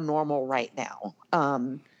little more normal right now.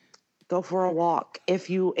 Go for a walk. If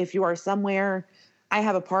you are somewhere, I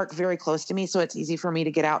have a park very close to me, so it's easy for me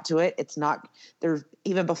to get out to it. It's not there.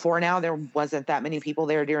 Even before now, there wasn't that many people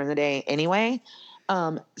there during the day anyway.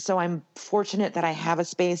 So I'm fortunate that I have a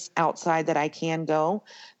space outside that I can go.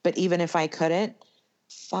 But even if I couldn't,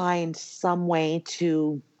 find some way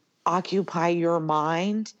to occupy your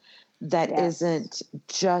mind that isn't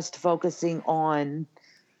just focusing on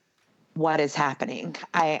what is happening.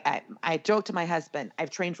 I joke to my husband, I've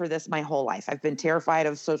trained for this my whole life. I've been terrified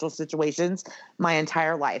of social situations my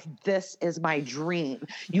entire life. This is my dream.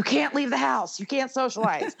 You can't leave the house. You can't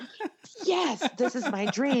socialize. Yes, this is my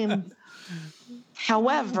dream.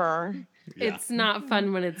 However, it's not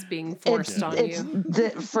fun when it's being forced on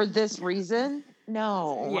you. For this reason,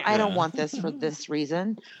 no, I don't want this for this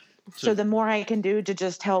reason. So the more I can do to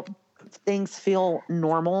just help things feel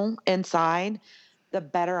normal inside, the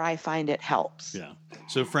better I find it helps. Yeah.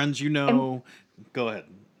 So friends, go ahead.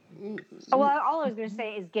 Well, all I was going to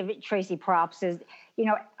say is give Tracy props. Is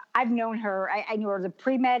I've known her. I knew her the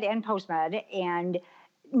pre-med and post-med, and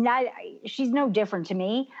she's no different to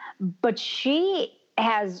me. But she's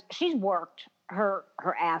worked her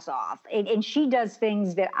ass off, and she does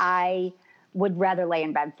things that I would rather lay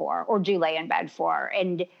in bed for, or do lay in bed for,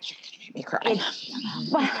 and You're me cry.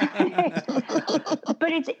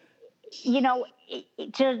 but it's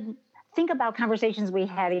to think about conversations we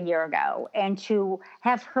had a year ago, and to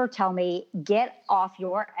have her tell me, get off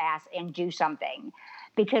your ass and do something,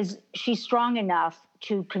 because she's strong enough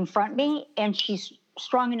to confront me, and she's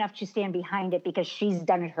strong enough to stand behind it because she's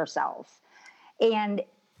done it herself. And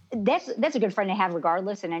that's a good friend to have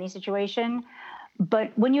regardless in any situation.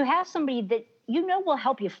 But when you have somebody that will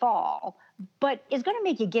help you fall, but is going to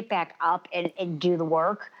make you get back up and do the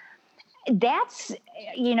work, that's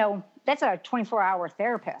that's a 24-hour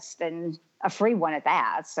therapist, and a free one at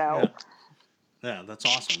that. So yeah, that's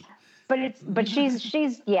awesome. But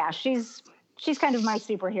she's kind of my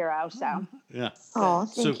superhero. So yeah. Oh,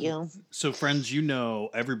 thank you. So friends,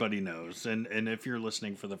 everybody knows, and if you're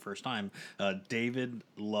listening for the first time, David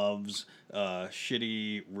loves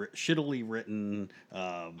shittily written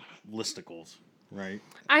listicles. Right.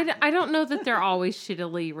 I don't know that they're always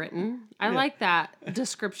shittily written. I like that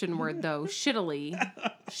description word though. Shittily.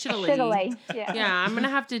 Shittily. Yeah. Yeah, I'm gonna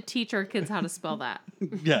have to teach our kids how to spell that.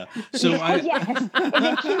 Yeah. So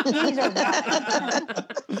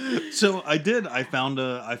I found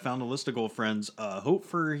a listicle, friends. Hope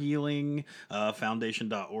for Healing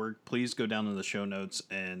Foundation.org. Please go down in the show notes,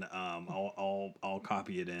 and I'll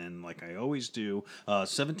copy it in like I always do.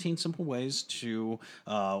 17 simple ways to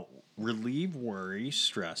relieve worry,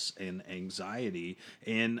 stress, and anxiety.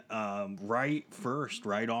 And right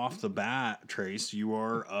off the bat, Trace, you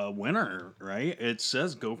are a winner, right? It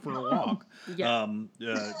says go for a walk. Yeah.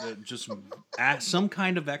 Just some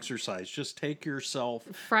kind of exercise. Just take yourself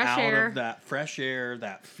fresh air of that fresh air,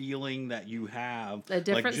 that feeling that you have. A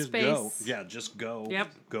different just space. Go. Yeah, just go. Yep.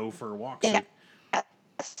 Go for a walk. Yeah.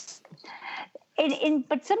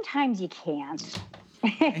 But sometimes you can't.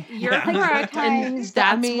 You're correct, and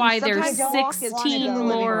that's why there's 16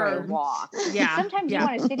 more. Yeah. Sometimes you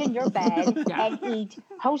want to sit in your bed and eat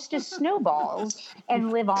Hostess snowballs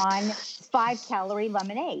and live on 5-calorie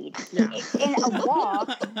lemonade. Yeah. And a walk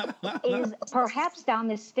is perhaps down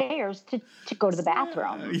the stairs to go to the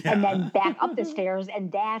bathroom, and then back up the stairs,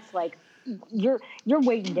 and that's like you're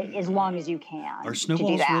waiting as long as you can. Are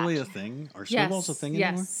snowballs really a thing? Are snowballs a thing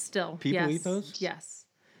anymore? Yes, still. People eat those? Yes.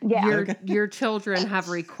 Yeah. Your children have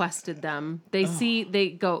requested them. They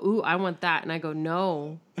go, ooh, I want that. And I go,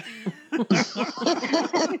 no.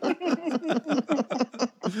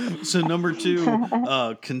 So number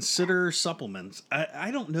 2, consider supplements. I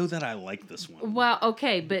don't know that I like this one. Well,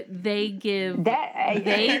 okay, but they give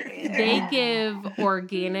they give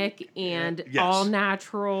organic and all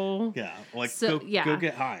natural. Yeah, like so, go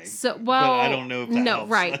get high. So but I don't know if that helps.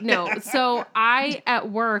 Right, no. So at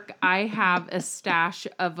work I have a stash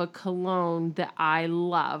of a cologne that I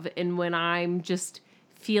love, and when I'm just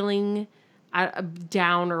feeling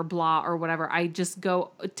down or blah or whatever, I just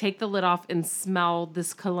go take the lid off and smell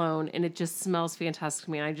this cologne, and it just smells fantastic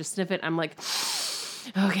to me. And I just sniff it. I'm like,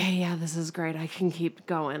 okay, yeah, this is great. I can keep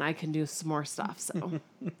going. I can do some more stuff. So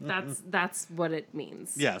that's what it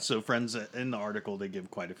means. Yeah. So friends, in the article they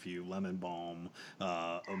give quite a few: lemon balm,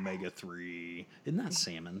 omega-3. Isn't that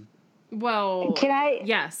salmon? Well, can I?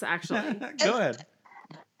 Yes, actually. Go ahead.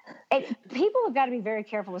 People have got to be very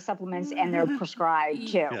careful with supplements, and they're prescribed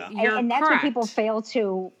too. Yeah. And that's correct. what people fail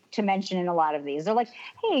to mention in a lot of these. They're like,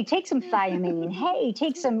 hey, take some thiamine. Hey,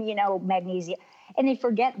 take some, magnesium. And they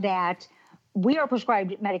forget that we are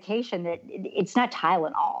prescribed medication that it's not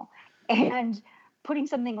Tylenol. And putting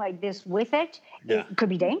something like this with it could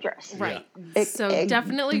be dangerous. Right. Yeah. So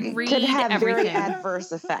definitely read could have everything. very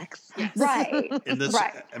adverse effects. Yes. Right. And this,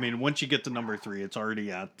 right. I mean, once you get to number 3, it's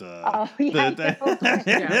already at it's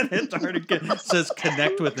it says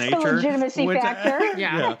connect with nature. The legitimacy factor.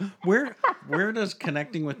 Yeah. Where does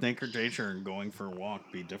connecting with nature and going for a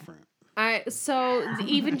walk be different?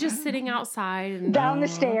 Even just sitting outside and down the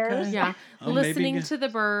stairs. Okay. Yeah. Oh, listening maybe. to the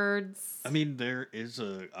birds. I mean,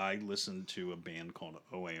 I listened to a band called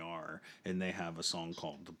OAR, and they have a song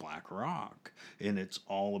called The Black Rock, and it's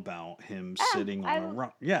all about him sitting on a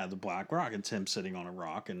rock. Yeah, The Black Rock. It's him sitting on a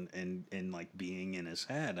rock and like being in his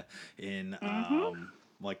head. And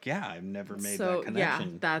I've never made that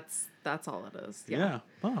connection. Yeah, that's all it is. Yeah.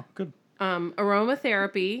 Oh, good.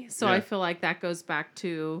 Aromatherapy. So Yeah. I feel like that goes back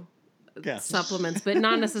to Yes. supplements, but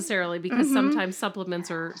not necessarily, because sometimes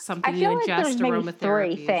supplements are I something feel you like ingest, there's maybe 3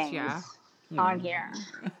 aromatherapy. things Yeah. on here.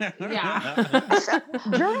 Yeah.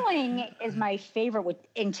 Journaling is my favorite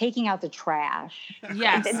in taking out the trash.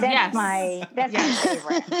 Yes. That's yes. my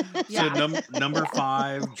favorite. So Yeah. number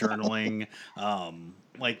 5, journaling.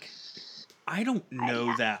 Like, I don't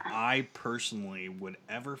know that I personally would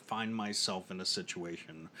ever find myself in a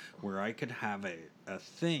situation where I could have a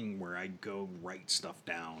thing where I go write stuff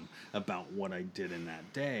down about what I did in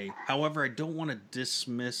that day. However, I don't want to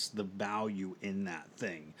dismiss the value in that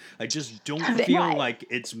thing. I just don't feel Right. like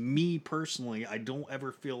it's me personally. I don't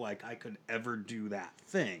ever feel like I could ever do that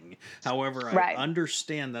thing. However, I Right.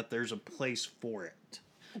 understand that there's a place for it.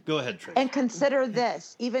 Go ahead, Trace. And consider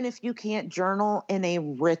this, even if you can't journal in a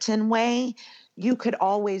written way, you could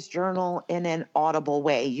always journal in an audible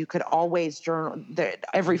way. You could always journal.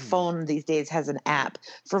 Every phone these days has an app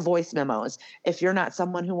for voice memos. If you're not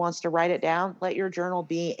someone who wants to write it down, let your journal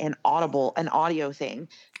be an audio thing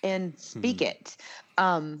and speak it.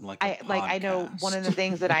 Like a I know one of the podcast.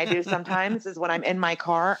 things that I do sometimes is when I'm in my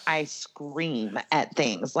car, I scream at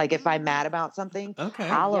things. Like if I'm mad about something, Okay. I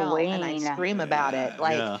yell and I Halloween. scream about it.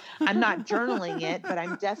 Like Yeah. I'm not journaling it, but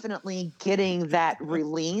I'm definitely getting that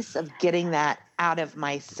release of getting that out of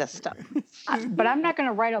my system. But I'm not going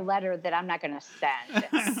to write a letter that I'm not going to send.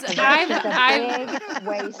 'Cause I've- That's just a big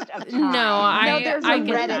waste of time. No, There's I a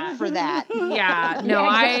get Reddit that. for that. Yeah, no,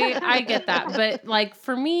 Yeah, I get that. But like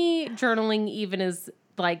for me, journaling even is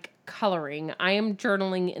like coloring. I am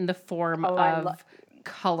journaling in the form Oh, I of lo-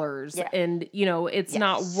 colors, Yeah. and it's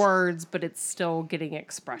not Yes. words, but it's still getting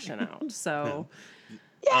expression out. So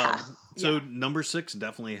Yeah. So number 6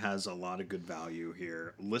 definitely has a lot of good value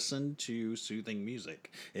here. Listen to soothing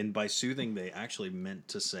music, and by soothing, they actually meant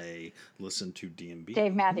to say listen to DMB.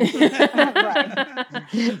 Dave Matthews. Right.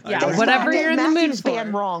 yeah, always- whatever Dave you're in the mood Matthews for.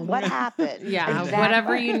 Band wrong. What happened? Yeah, Exactly.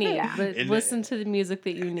 whatever you need, Yeah. but And- listen to the music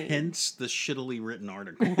that you need. Hence the shittily written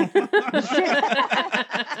article.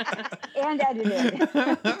 And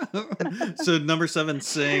edited. So number 7,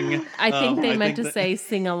 sing. I think they meant to that- say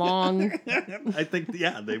sing along. I think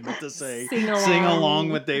they meant to say Sing sing along. along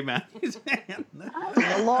with Dave Matthews Band.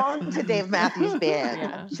 Belong to Dave Matthews Band.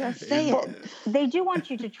 Yeah. Just say it. They do want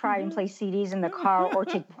you to try and play CDs in the car or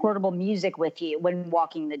take portable music with you when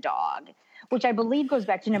walking the dog, which I believe goes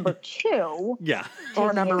back to number 2. Yeah.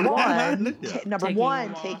 Or number Taking a walk. one, Yeah. number Taking a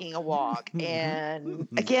one, walk. taking a walk. And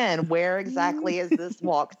again, where exactly is this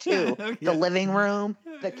walk to? Yeah. The living room,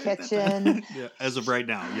 the kitchen. Yeah. As of right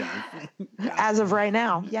now, yeah. Yeah. As of right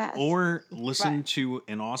now, yes. Or listen Right. to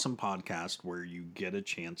an awesome podcast where you get a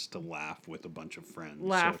chance to laugh with a bunch of friends.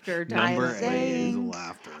 Laughter, So number definitely. 8 is Saying.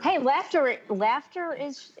 laughter. Hey, laughter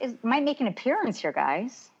is might make an appearance here,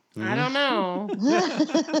 guys. I don't know.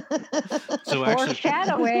 So actually,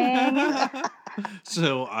 Foreshadowing.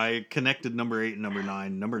 so I connected number 8 and number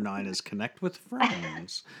 9. Number 9 is connect with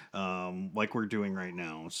friends, like we're doing right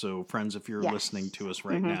now. So friends, if you're Yes. listening to us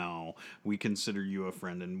right now, we consider you a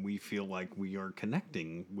friend, and we feel like we are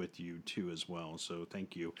connecting with you too as well. So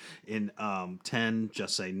thank you. In 10,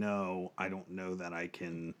 just say no. I don't know that I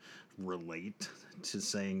can relate to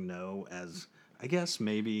saying no, as I guess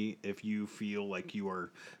maybe if you feel like you are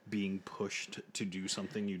being pushed to do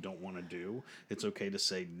something you don't want to do, it's okay to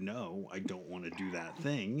say no, I don't want to do that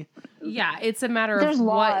thing. Yeah, it's a matter There's of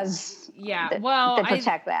what. laws Yeah, that, well, that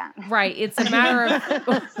protect that. right. It's a matter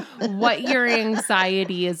of what your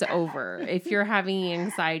anxiety is over. If you're having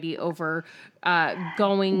anxiety over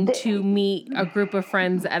going to meet a group of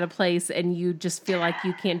friends at a place and you just feel like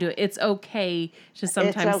you can't do it, it's okay to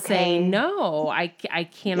sometimes say, okay. no, I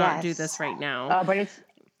cannot do Yes. this right now. But it's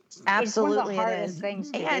Absolutely, one of the it hardest is.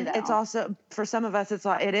 things to do, And it's though. also for some of us,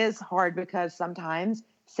 it is hard because sometimes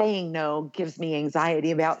saying no gives me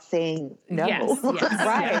anxiety about saying no. Yes, yes,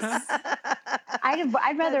 Right. yes.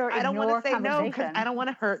 I'd rather I don't ignore want to say no because conversation. I don't want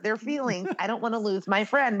to hurt their feelings. I don't want to lose my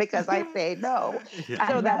friend because I say no. Yeah.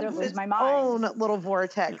 So I'd rather that's lose its my mind. own little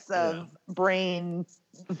vortex of brain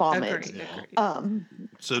vomit. Agreed, agreed.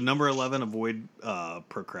 So number 11, avoid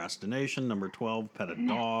procrastination. Number 12, pet a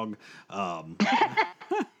dog.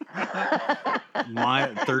 My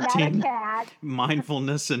Not a 13, cat.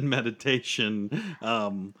 mindfulness and meditation.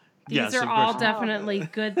 These yes, are of all course. definitely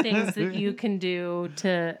good things that you can do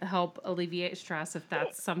to help alleviate stress if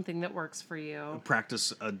that's something that works for you.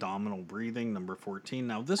 Practice abdominal breathing. Number 14.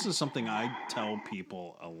 Now, this is something I tell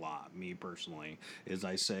people a lot, me personally, is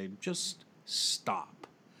I say, just stop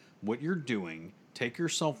what you're doing. Take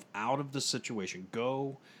yourself out of the situation.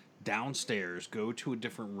 Go downstairs, go to a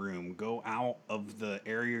different room, go out of the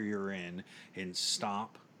area you're in, and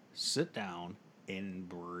stop, sit down, and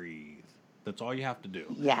breathe. That's all you have to do.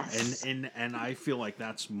 Yes. And I feel like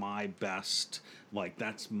that's my best. Like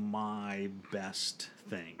that's my best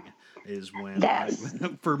thing is when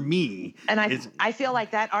for me. And I feel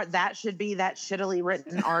like that should be that shittily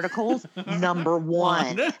written article's number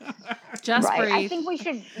one. Just right. breathe. I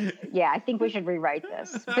think we should rewrite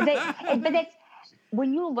this. But that's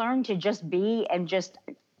when you learn to just be and just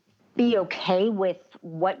be okay with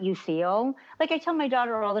what you feel. Like I tell my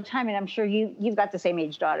daughter all the time, and I'm sure you've got the same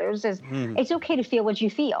age daughters, is it's okay to feel what you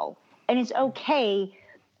feel. And it's okay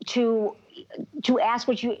to ask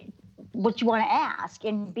what you want to ask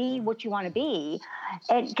and be what you want to be.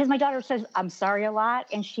 And because my daughter says, I'm sorry a lot,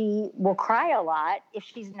 and she will cry a lot if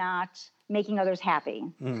she's not making others happy.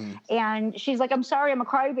 And she's like, I'm sorry, I'm a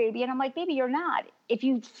crybaby. And I'm like, baby, you're not. If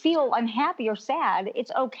you feel unhappy or sad,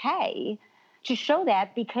 it's okay to show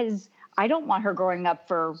that, because I don't want her growing up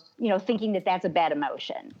for, thinking that that's a bad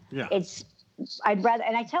emotion. Yeah. I'd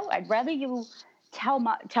rather you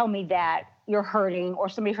tell me that you're hurting or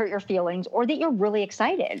somebody hurt your feelings or that you're really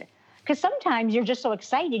excited. Because sometimes you're just so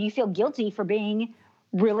excited, you feel guilty for being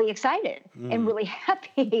really excited and really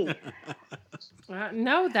happy.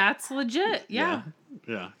 No, that's legit. Yeah.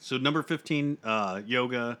 So number 15,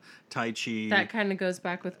 yoga, Tai Chi. That kind of goes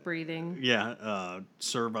back with breathing. Yeah.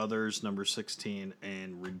 Serve others, number 16,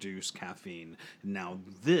 and reduce caffeine. Now,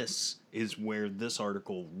 this is where this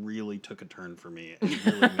article really took a turn for me and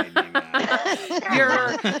really made me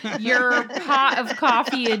mad. Your pot of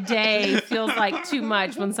coffee a day feels like too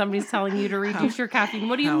much when somebody's telling you to reduce your caffeine.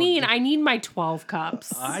 What do you mean? I need my 12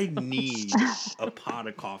 cups. I need a pot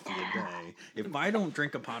of coffee a day. If I don't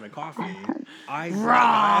drink a pot of coffee,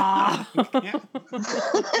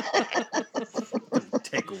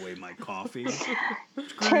 take away my coffee.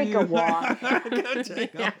 Take a walk.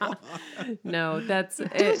 No, that's Do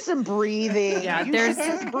it. some breathing. Yeah, You there's- should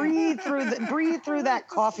just breathe through that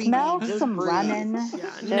coffee. Smell Just some breathe. lemon.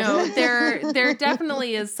 No, there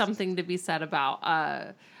definitely is something to be said about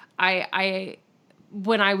I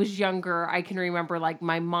when I was younger, I can remember like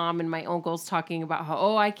my mom and my uncles talking about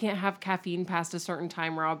how, I can't have caffeine past a certain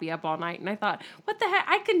time or I'll be up all night. And I thought, what the heck?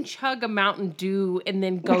 I can chug a Mountain Dew and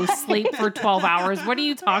then go sleep for 12 hours. What are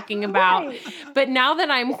you talking about? Right. But now that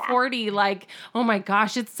I'm 40, like, oh my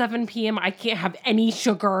gosh, it's 7 p.m. I can't have any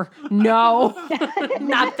sugar. No,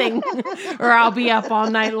 nothing. Or I'll be up all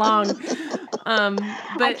night long. But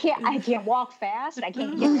I can't walk fast. I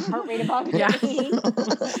can't get my heart rate above 50.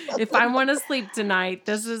 if I want to sleep tonight,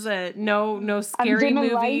 this is it. No scary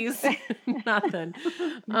dimming movies, nothing.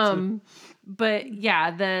 But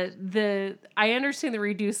yeah, the I understand the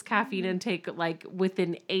reduced caffeine intake like with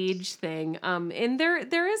an age thing. And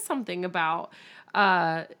there is something about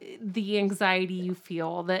the anxiety you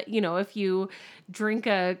feel that, if you drink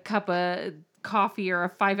a cup of coffee or a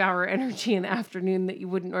 5-hour energy in the afternoon that you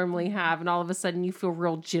wouldn't normally have, and all of a sudden you feel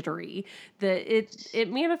real jittery, that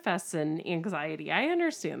it manifests in anxiety. I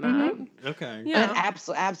understand that. Okay. Yeah.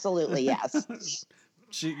 Absolutely, yes.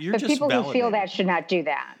 So you're But just people who feel validating. that should not do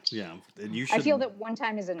that. Yeah, and you should. I feel that one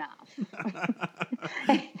time is enough.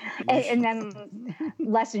 and then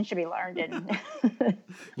lessons should be learned. And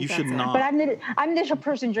you should That's it. not. but I'm the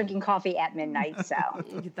person drinking coffee at midnight, so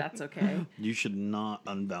That's okay. You should not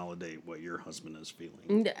unvalidate what your husband is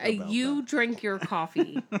feeling. about You that. drink your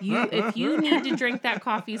coffee. If you need to drink that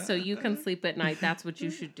coffee so you can sleep at night, that's what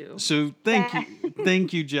you should do. So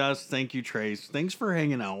thank you, Jess. Thank you, Trace. Thanks for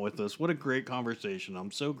hanging out with us. What a great conversation. I'm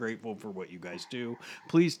so grateful for what you guys do.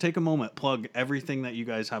 Please take a moment, plug everything that you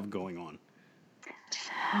guys have going on.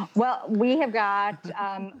 well, we have got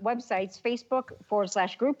websites, Facebook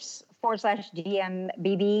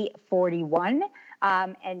 /groups/DMBB41,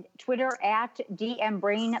 and Twitter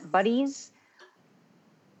 @DMBrainBuddies.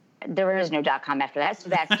 There is no .com after that, so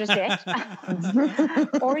that's just it.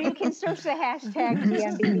 Or you can search the hashtag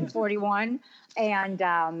DMBB41, and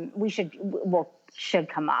we'll should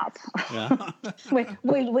come up. Yeah. we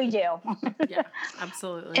do. Yeah,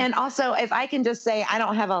 absolutely. And also, if I can just say, I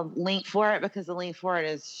don't have a link for it because the link for it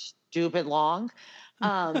is stupid long.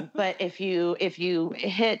 But if you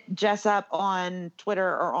hit Jess up on Twitter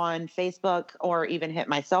or on Facebook, or even hit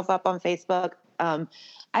myself up on Facebook, I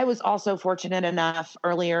was also fortunate enough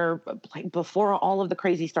earlier, like before all of the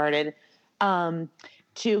crazy started,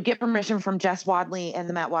 to get permission from Jess Wadley and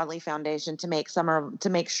the Matt Wadley Foundation to make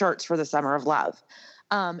shirts for the Summer of Love.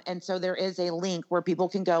 And so there is a link where people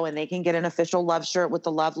can go and they can get an official love shirt with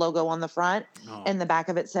the love logo on the front. Oh. And the back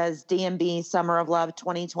of it says DMB Summer of Love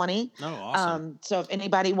 2020. Oh, awesome. So if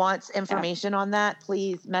anybody wants information on that,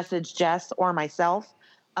 please message Jess or myself.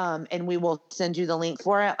 And we will send you the link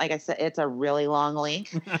for it. Like I said, it's a really long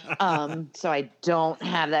link. So I don't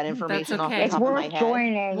have that information off the okay. It's top of my worth head.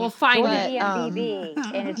 joining. We'll find Join it. the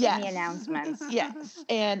DMBB and it's in Yes. the announcements. Yes,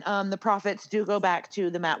 and the profits do go back to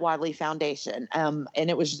the Matt Wadley Foundation. And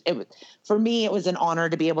it was for me, it was an honor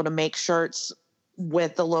to be able to make shirts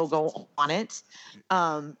with the logo on it,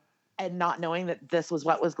 and not knowing that this was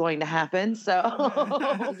what was going to happen.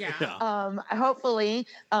 So, Yeah. hopefully,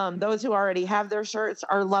 those who already have their shirts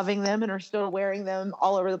are loving them and are still wearing them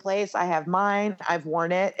all over the place. I have mine. I've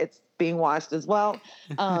worn it. It's being washed as well.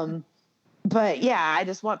 But yeah, I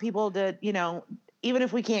just want people to, even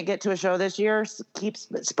if we can't get to a show this year,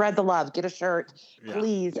 spread the love, get a shirt,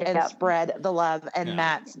 please, and Yep. spread the love and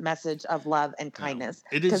Matt's message of love and kindness,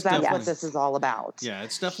 because that's what this is all about. Yeah,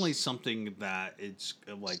 it's definitely something that it's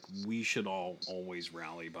like we should all always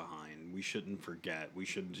rally behind. We shouldn't forget. We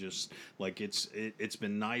should just like it's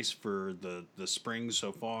been nice for the spring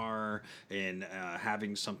so far, and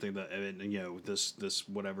having something that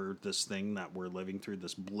this thing that we're living through,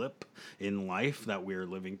 this blip in life that we're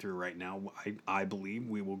living through right now. I believe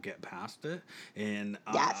we will get past it, and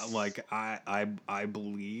I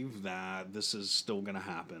believe that this is still going to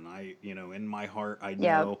happen. In my heart, I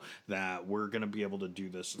know that we're going to be able to do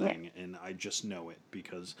this thing, and I just know it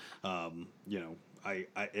because I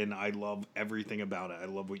love everything about it. I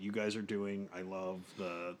love what you guys are doing. I love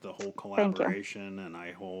the whole collaboration, and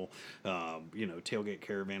Tailgate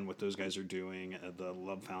Caravan, what those guys are doing, the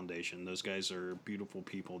Love Foundation. Those guys are beautiful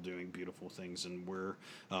people doing beautiful things, and we're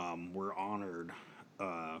honored,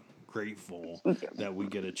 grateful that we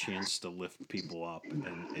get a chance to lift people up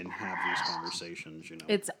and have these conversations.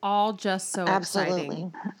 It's all just so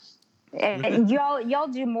exciting. And y'all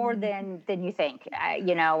do more than you think. I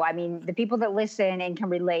mean, the people that listen and can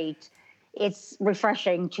relate, it's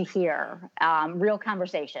refreshing to hear real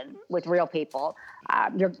conversation with real people.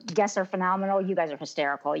 Your guests are phenomenal. You guys are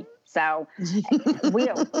hysterical. So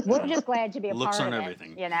we're just glad to be a Looks part of aren't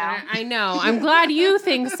everything. it. I know. I'm glad you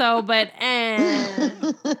think so, but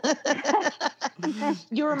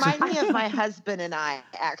You remind me of my husband and I,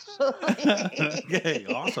 actually. Okay,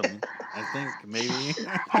 awesome. I think maybe.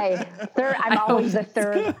 Hey, I'm always the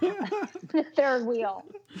third wheel.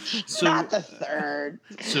 So, not the third.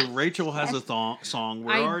 So Rachel has a song.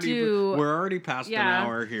 We're already past an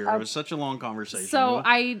hour here. It was such a long conversation. So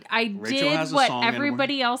I did what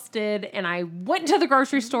everybody else did, and I went to the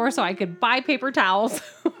grocery store so I could buy paper towels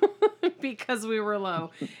because we were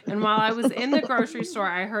low. And while I was in the grocery store,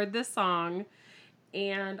 I heard this song,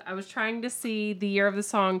 and I was trying to see the year of the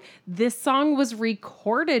song. This song was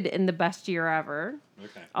recorded in the best year ever,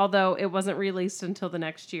 although it wasn't released until the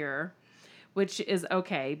next year, which is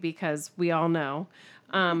okay because we all know.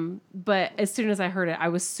 But as soon as I heard it, I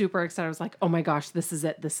was super excited. I was like, oh my gosh, this is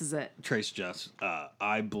it. This is it. Trace Jess,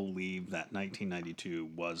 I believe that 1992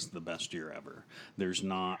 was the best year ever. There's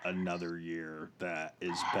not another year that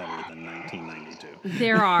is better than 1992.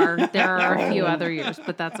 There are a few other years,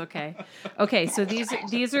 but that's okay. Okay, so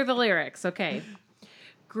these are the lyrics. Okay.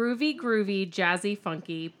 Groovy, groovy, jazzy,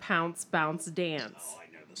 funky, pounce, bounce, dance. Oh,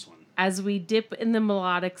 I know this one. As we dip in the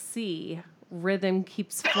melodic sea, rhythm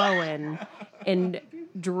keeps flowing and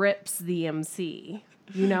drips the MC.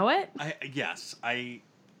 You know it? Yes, I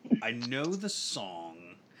know the song.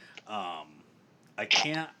 I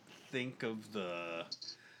can't think of the.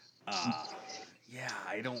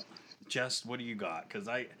 I don't. Just what do you got? Because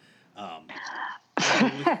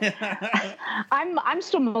I'm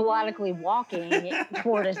still melodically walking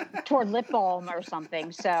toward lip balm or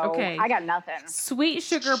something. So I got nothing. Sweet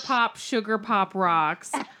sugar pop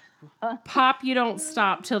rocks. Pop, you don't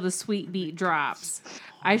stop till the sweet beat drops.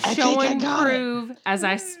 I show and prove as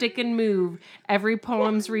I stick and move. Every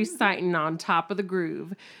poem's reciting on top of the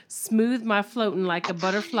groove. Smooth my floating like a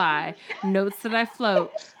butterfly. Notes that I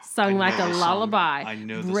float, sung like a lullaby. I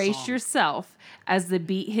know the Brace song. yourself as the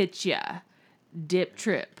beat hits ya. Dip,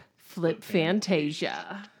 trip, flip,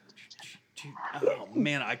 fantasia. Oh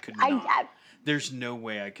man, I could not. There's no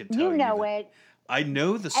way I could tell you. You know it. I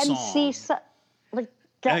know the song. MC,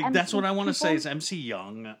 that's what I want to say is MC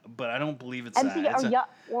Young, but I don't believe it's MC that. It's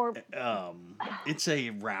it's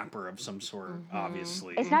a rapper of some sort,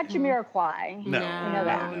 obviously. It's not Jamiroquai. No, you know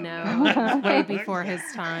that. No. Way before his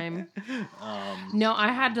time. No, I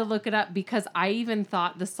had to look it up because I even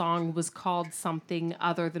thought the song was called something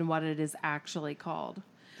other than what it is actually called.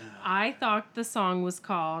 I thought the song was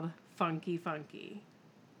called Funky Funky.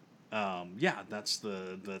 That's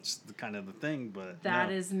the kind of the thing, but that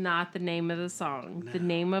is not the name of the song. No. The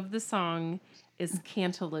name of the song is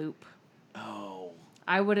Cantaloupe. Oh,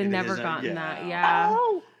 I would have never gotten that. Yeah.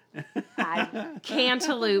 Oh,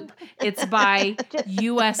 Cantaloupe. It's by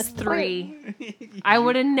US3. I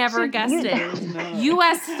would have never guessed it.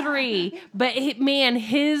 US3. But man,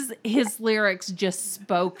 his lyrics just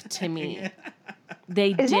spoke to me.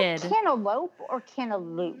 They Is did. it cantaloupe or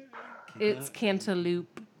cantaloupe? It's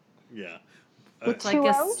cantaloupe. Yeah. With Like two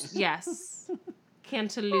a O's? yes.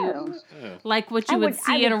 Cantaloupe. Oh. Like what you would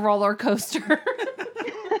see in a roller coaster.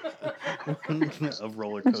 A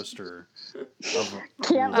roller coaster of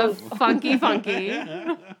Cantaloupe. Funky.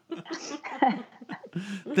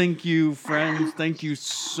 Thank you, friends. Thank you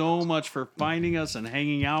so much for finding us and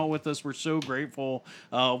hanging out with us. We're so grateful.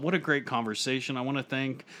 What a great conversation. I want to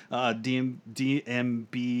thank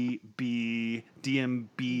DMBB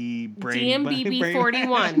DMBB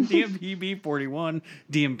 41. DMBB 41,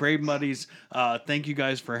 DM Brave Buddies. Thank you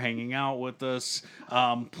guys for hanging out with us.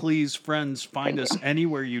 Please, friends, find us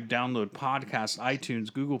anywhere you download podcasts,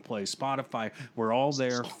 iTunes, Google Play, Spotify. We're all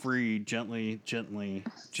there free, gently,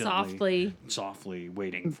 softly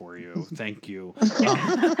waiting for you. Thank you.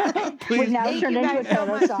 We've now turned into a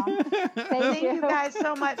Toto song. Thank you guys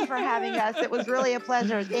so much for having us. It was really a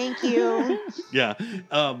pleasure. Thank you. Yeah.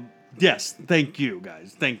 Yes. Thank you,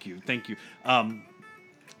 guys. Thank you.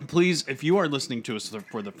 Please, if you are listening to us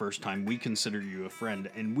for the first time, we consider you a friend,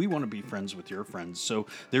 and we want to be friends with your friends. So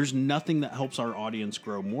there's nothing that helps our audience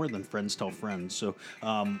grow more than friends tell friends. So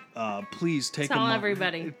please Tell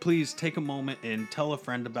everybody. Please take a moment and tell a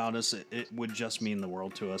friend about us. It would just mean the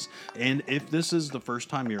world to us. And if this is the first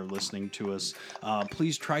time you're listening to us,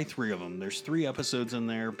 please try 3 of them. There's 3 episodes in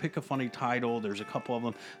there. Pick a funny title. There's a couple of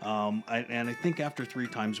them. And I think after 3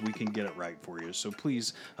 times, we can get it right for you. So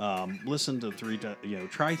please listen to 3,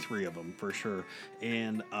 try 3 of them for sure.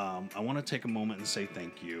 And I want to take a moment and say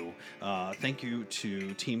thank you. Thank you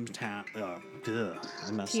to Team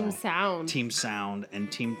Sound and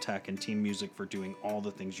Team Tech and Team Music for doing all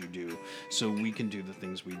the things you do so we can do the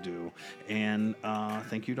things we do. And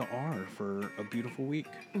thank you to R for a beautiful week.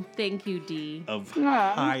 Thank you, D. Of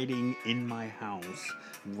hiding in my house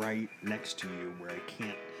right next to you where I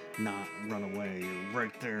can't not run away. You're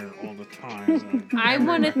right there all the time. I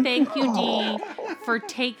want to thank you, D, for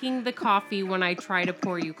taking the coffee when I try to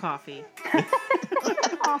pour you coffee.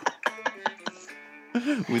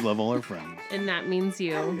 We love all our friends. And that means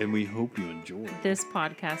you. And we hope you enjoy this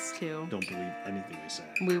podcast, too. Don't believe anything we say.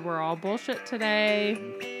 We were all bullshit today.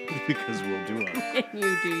 Because we'll do us. And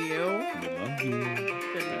you do you. We love you.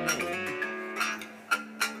 Good night.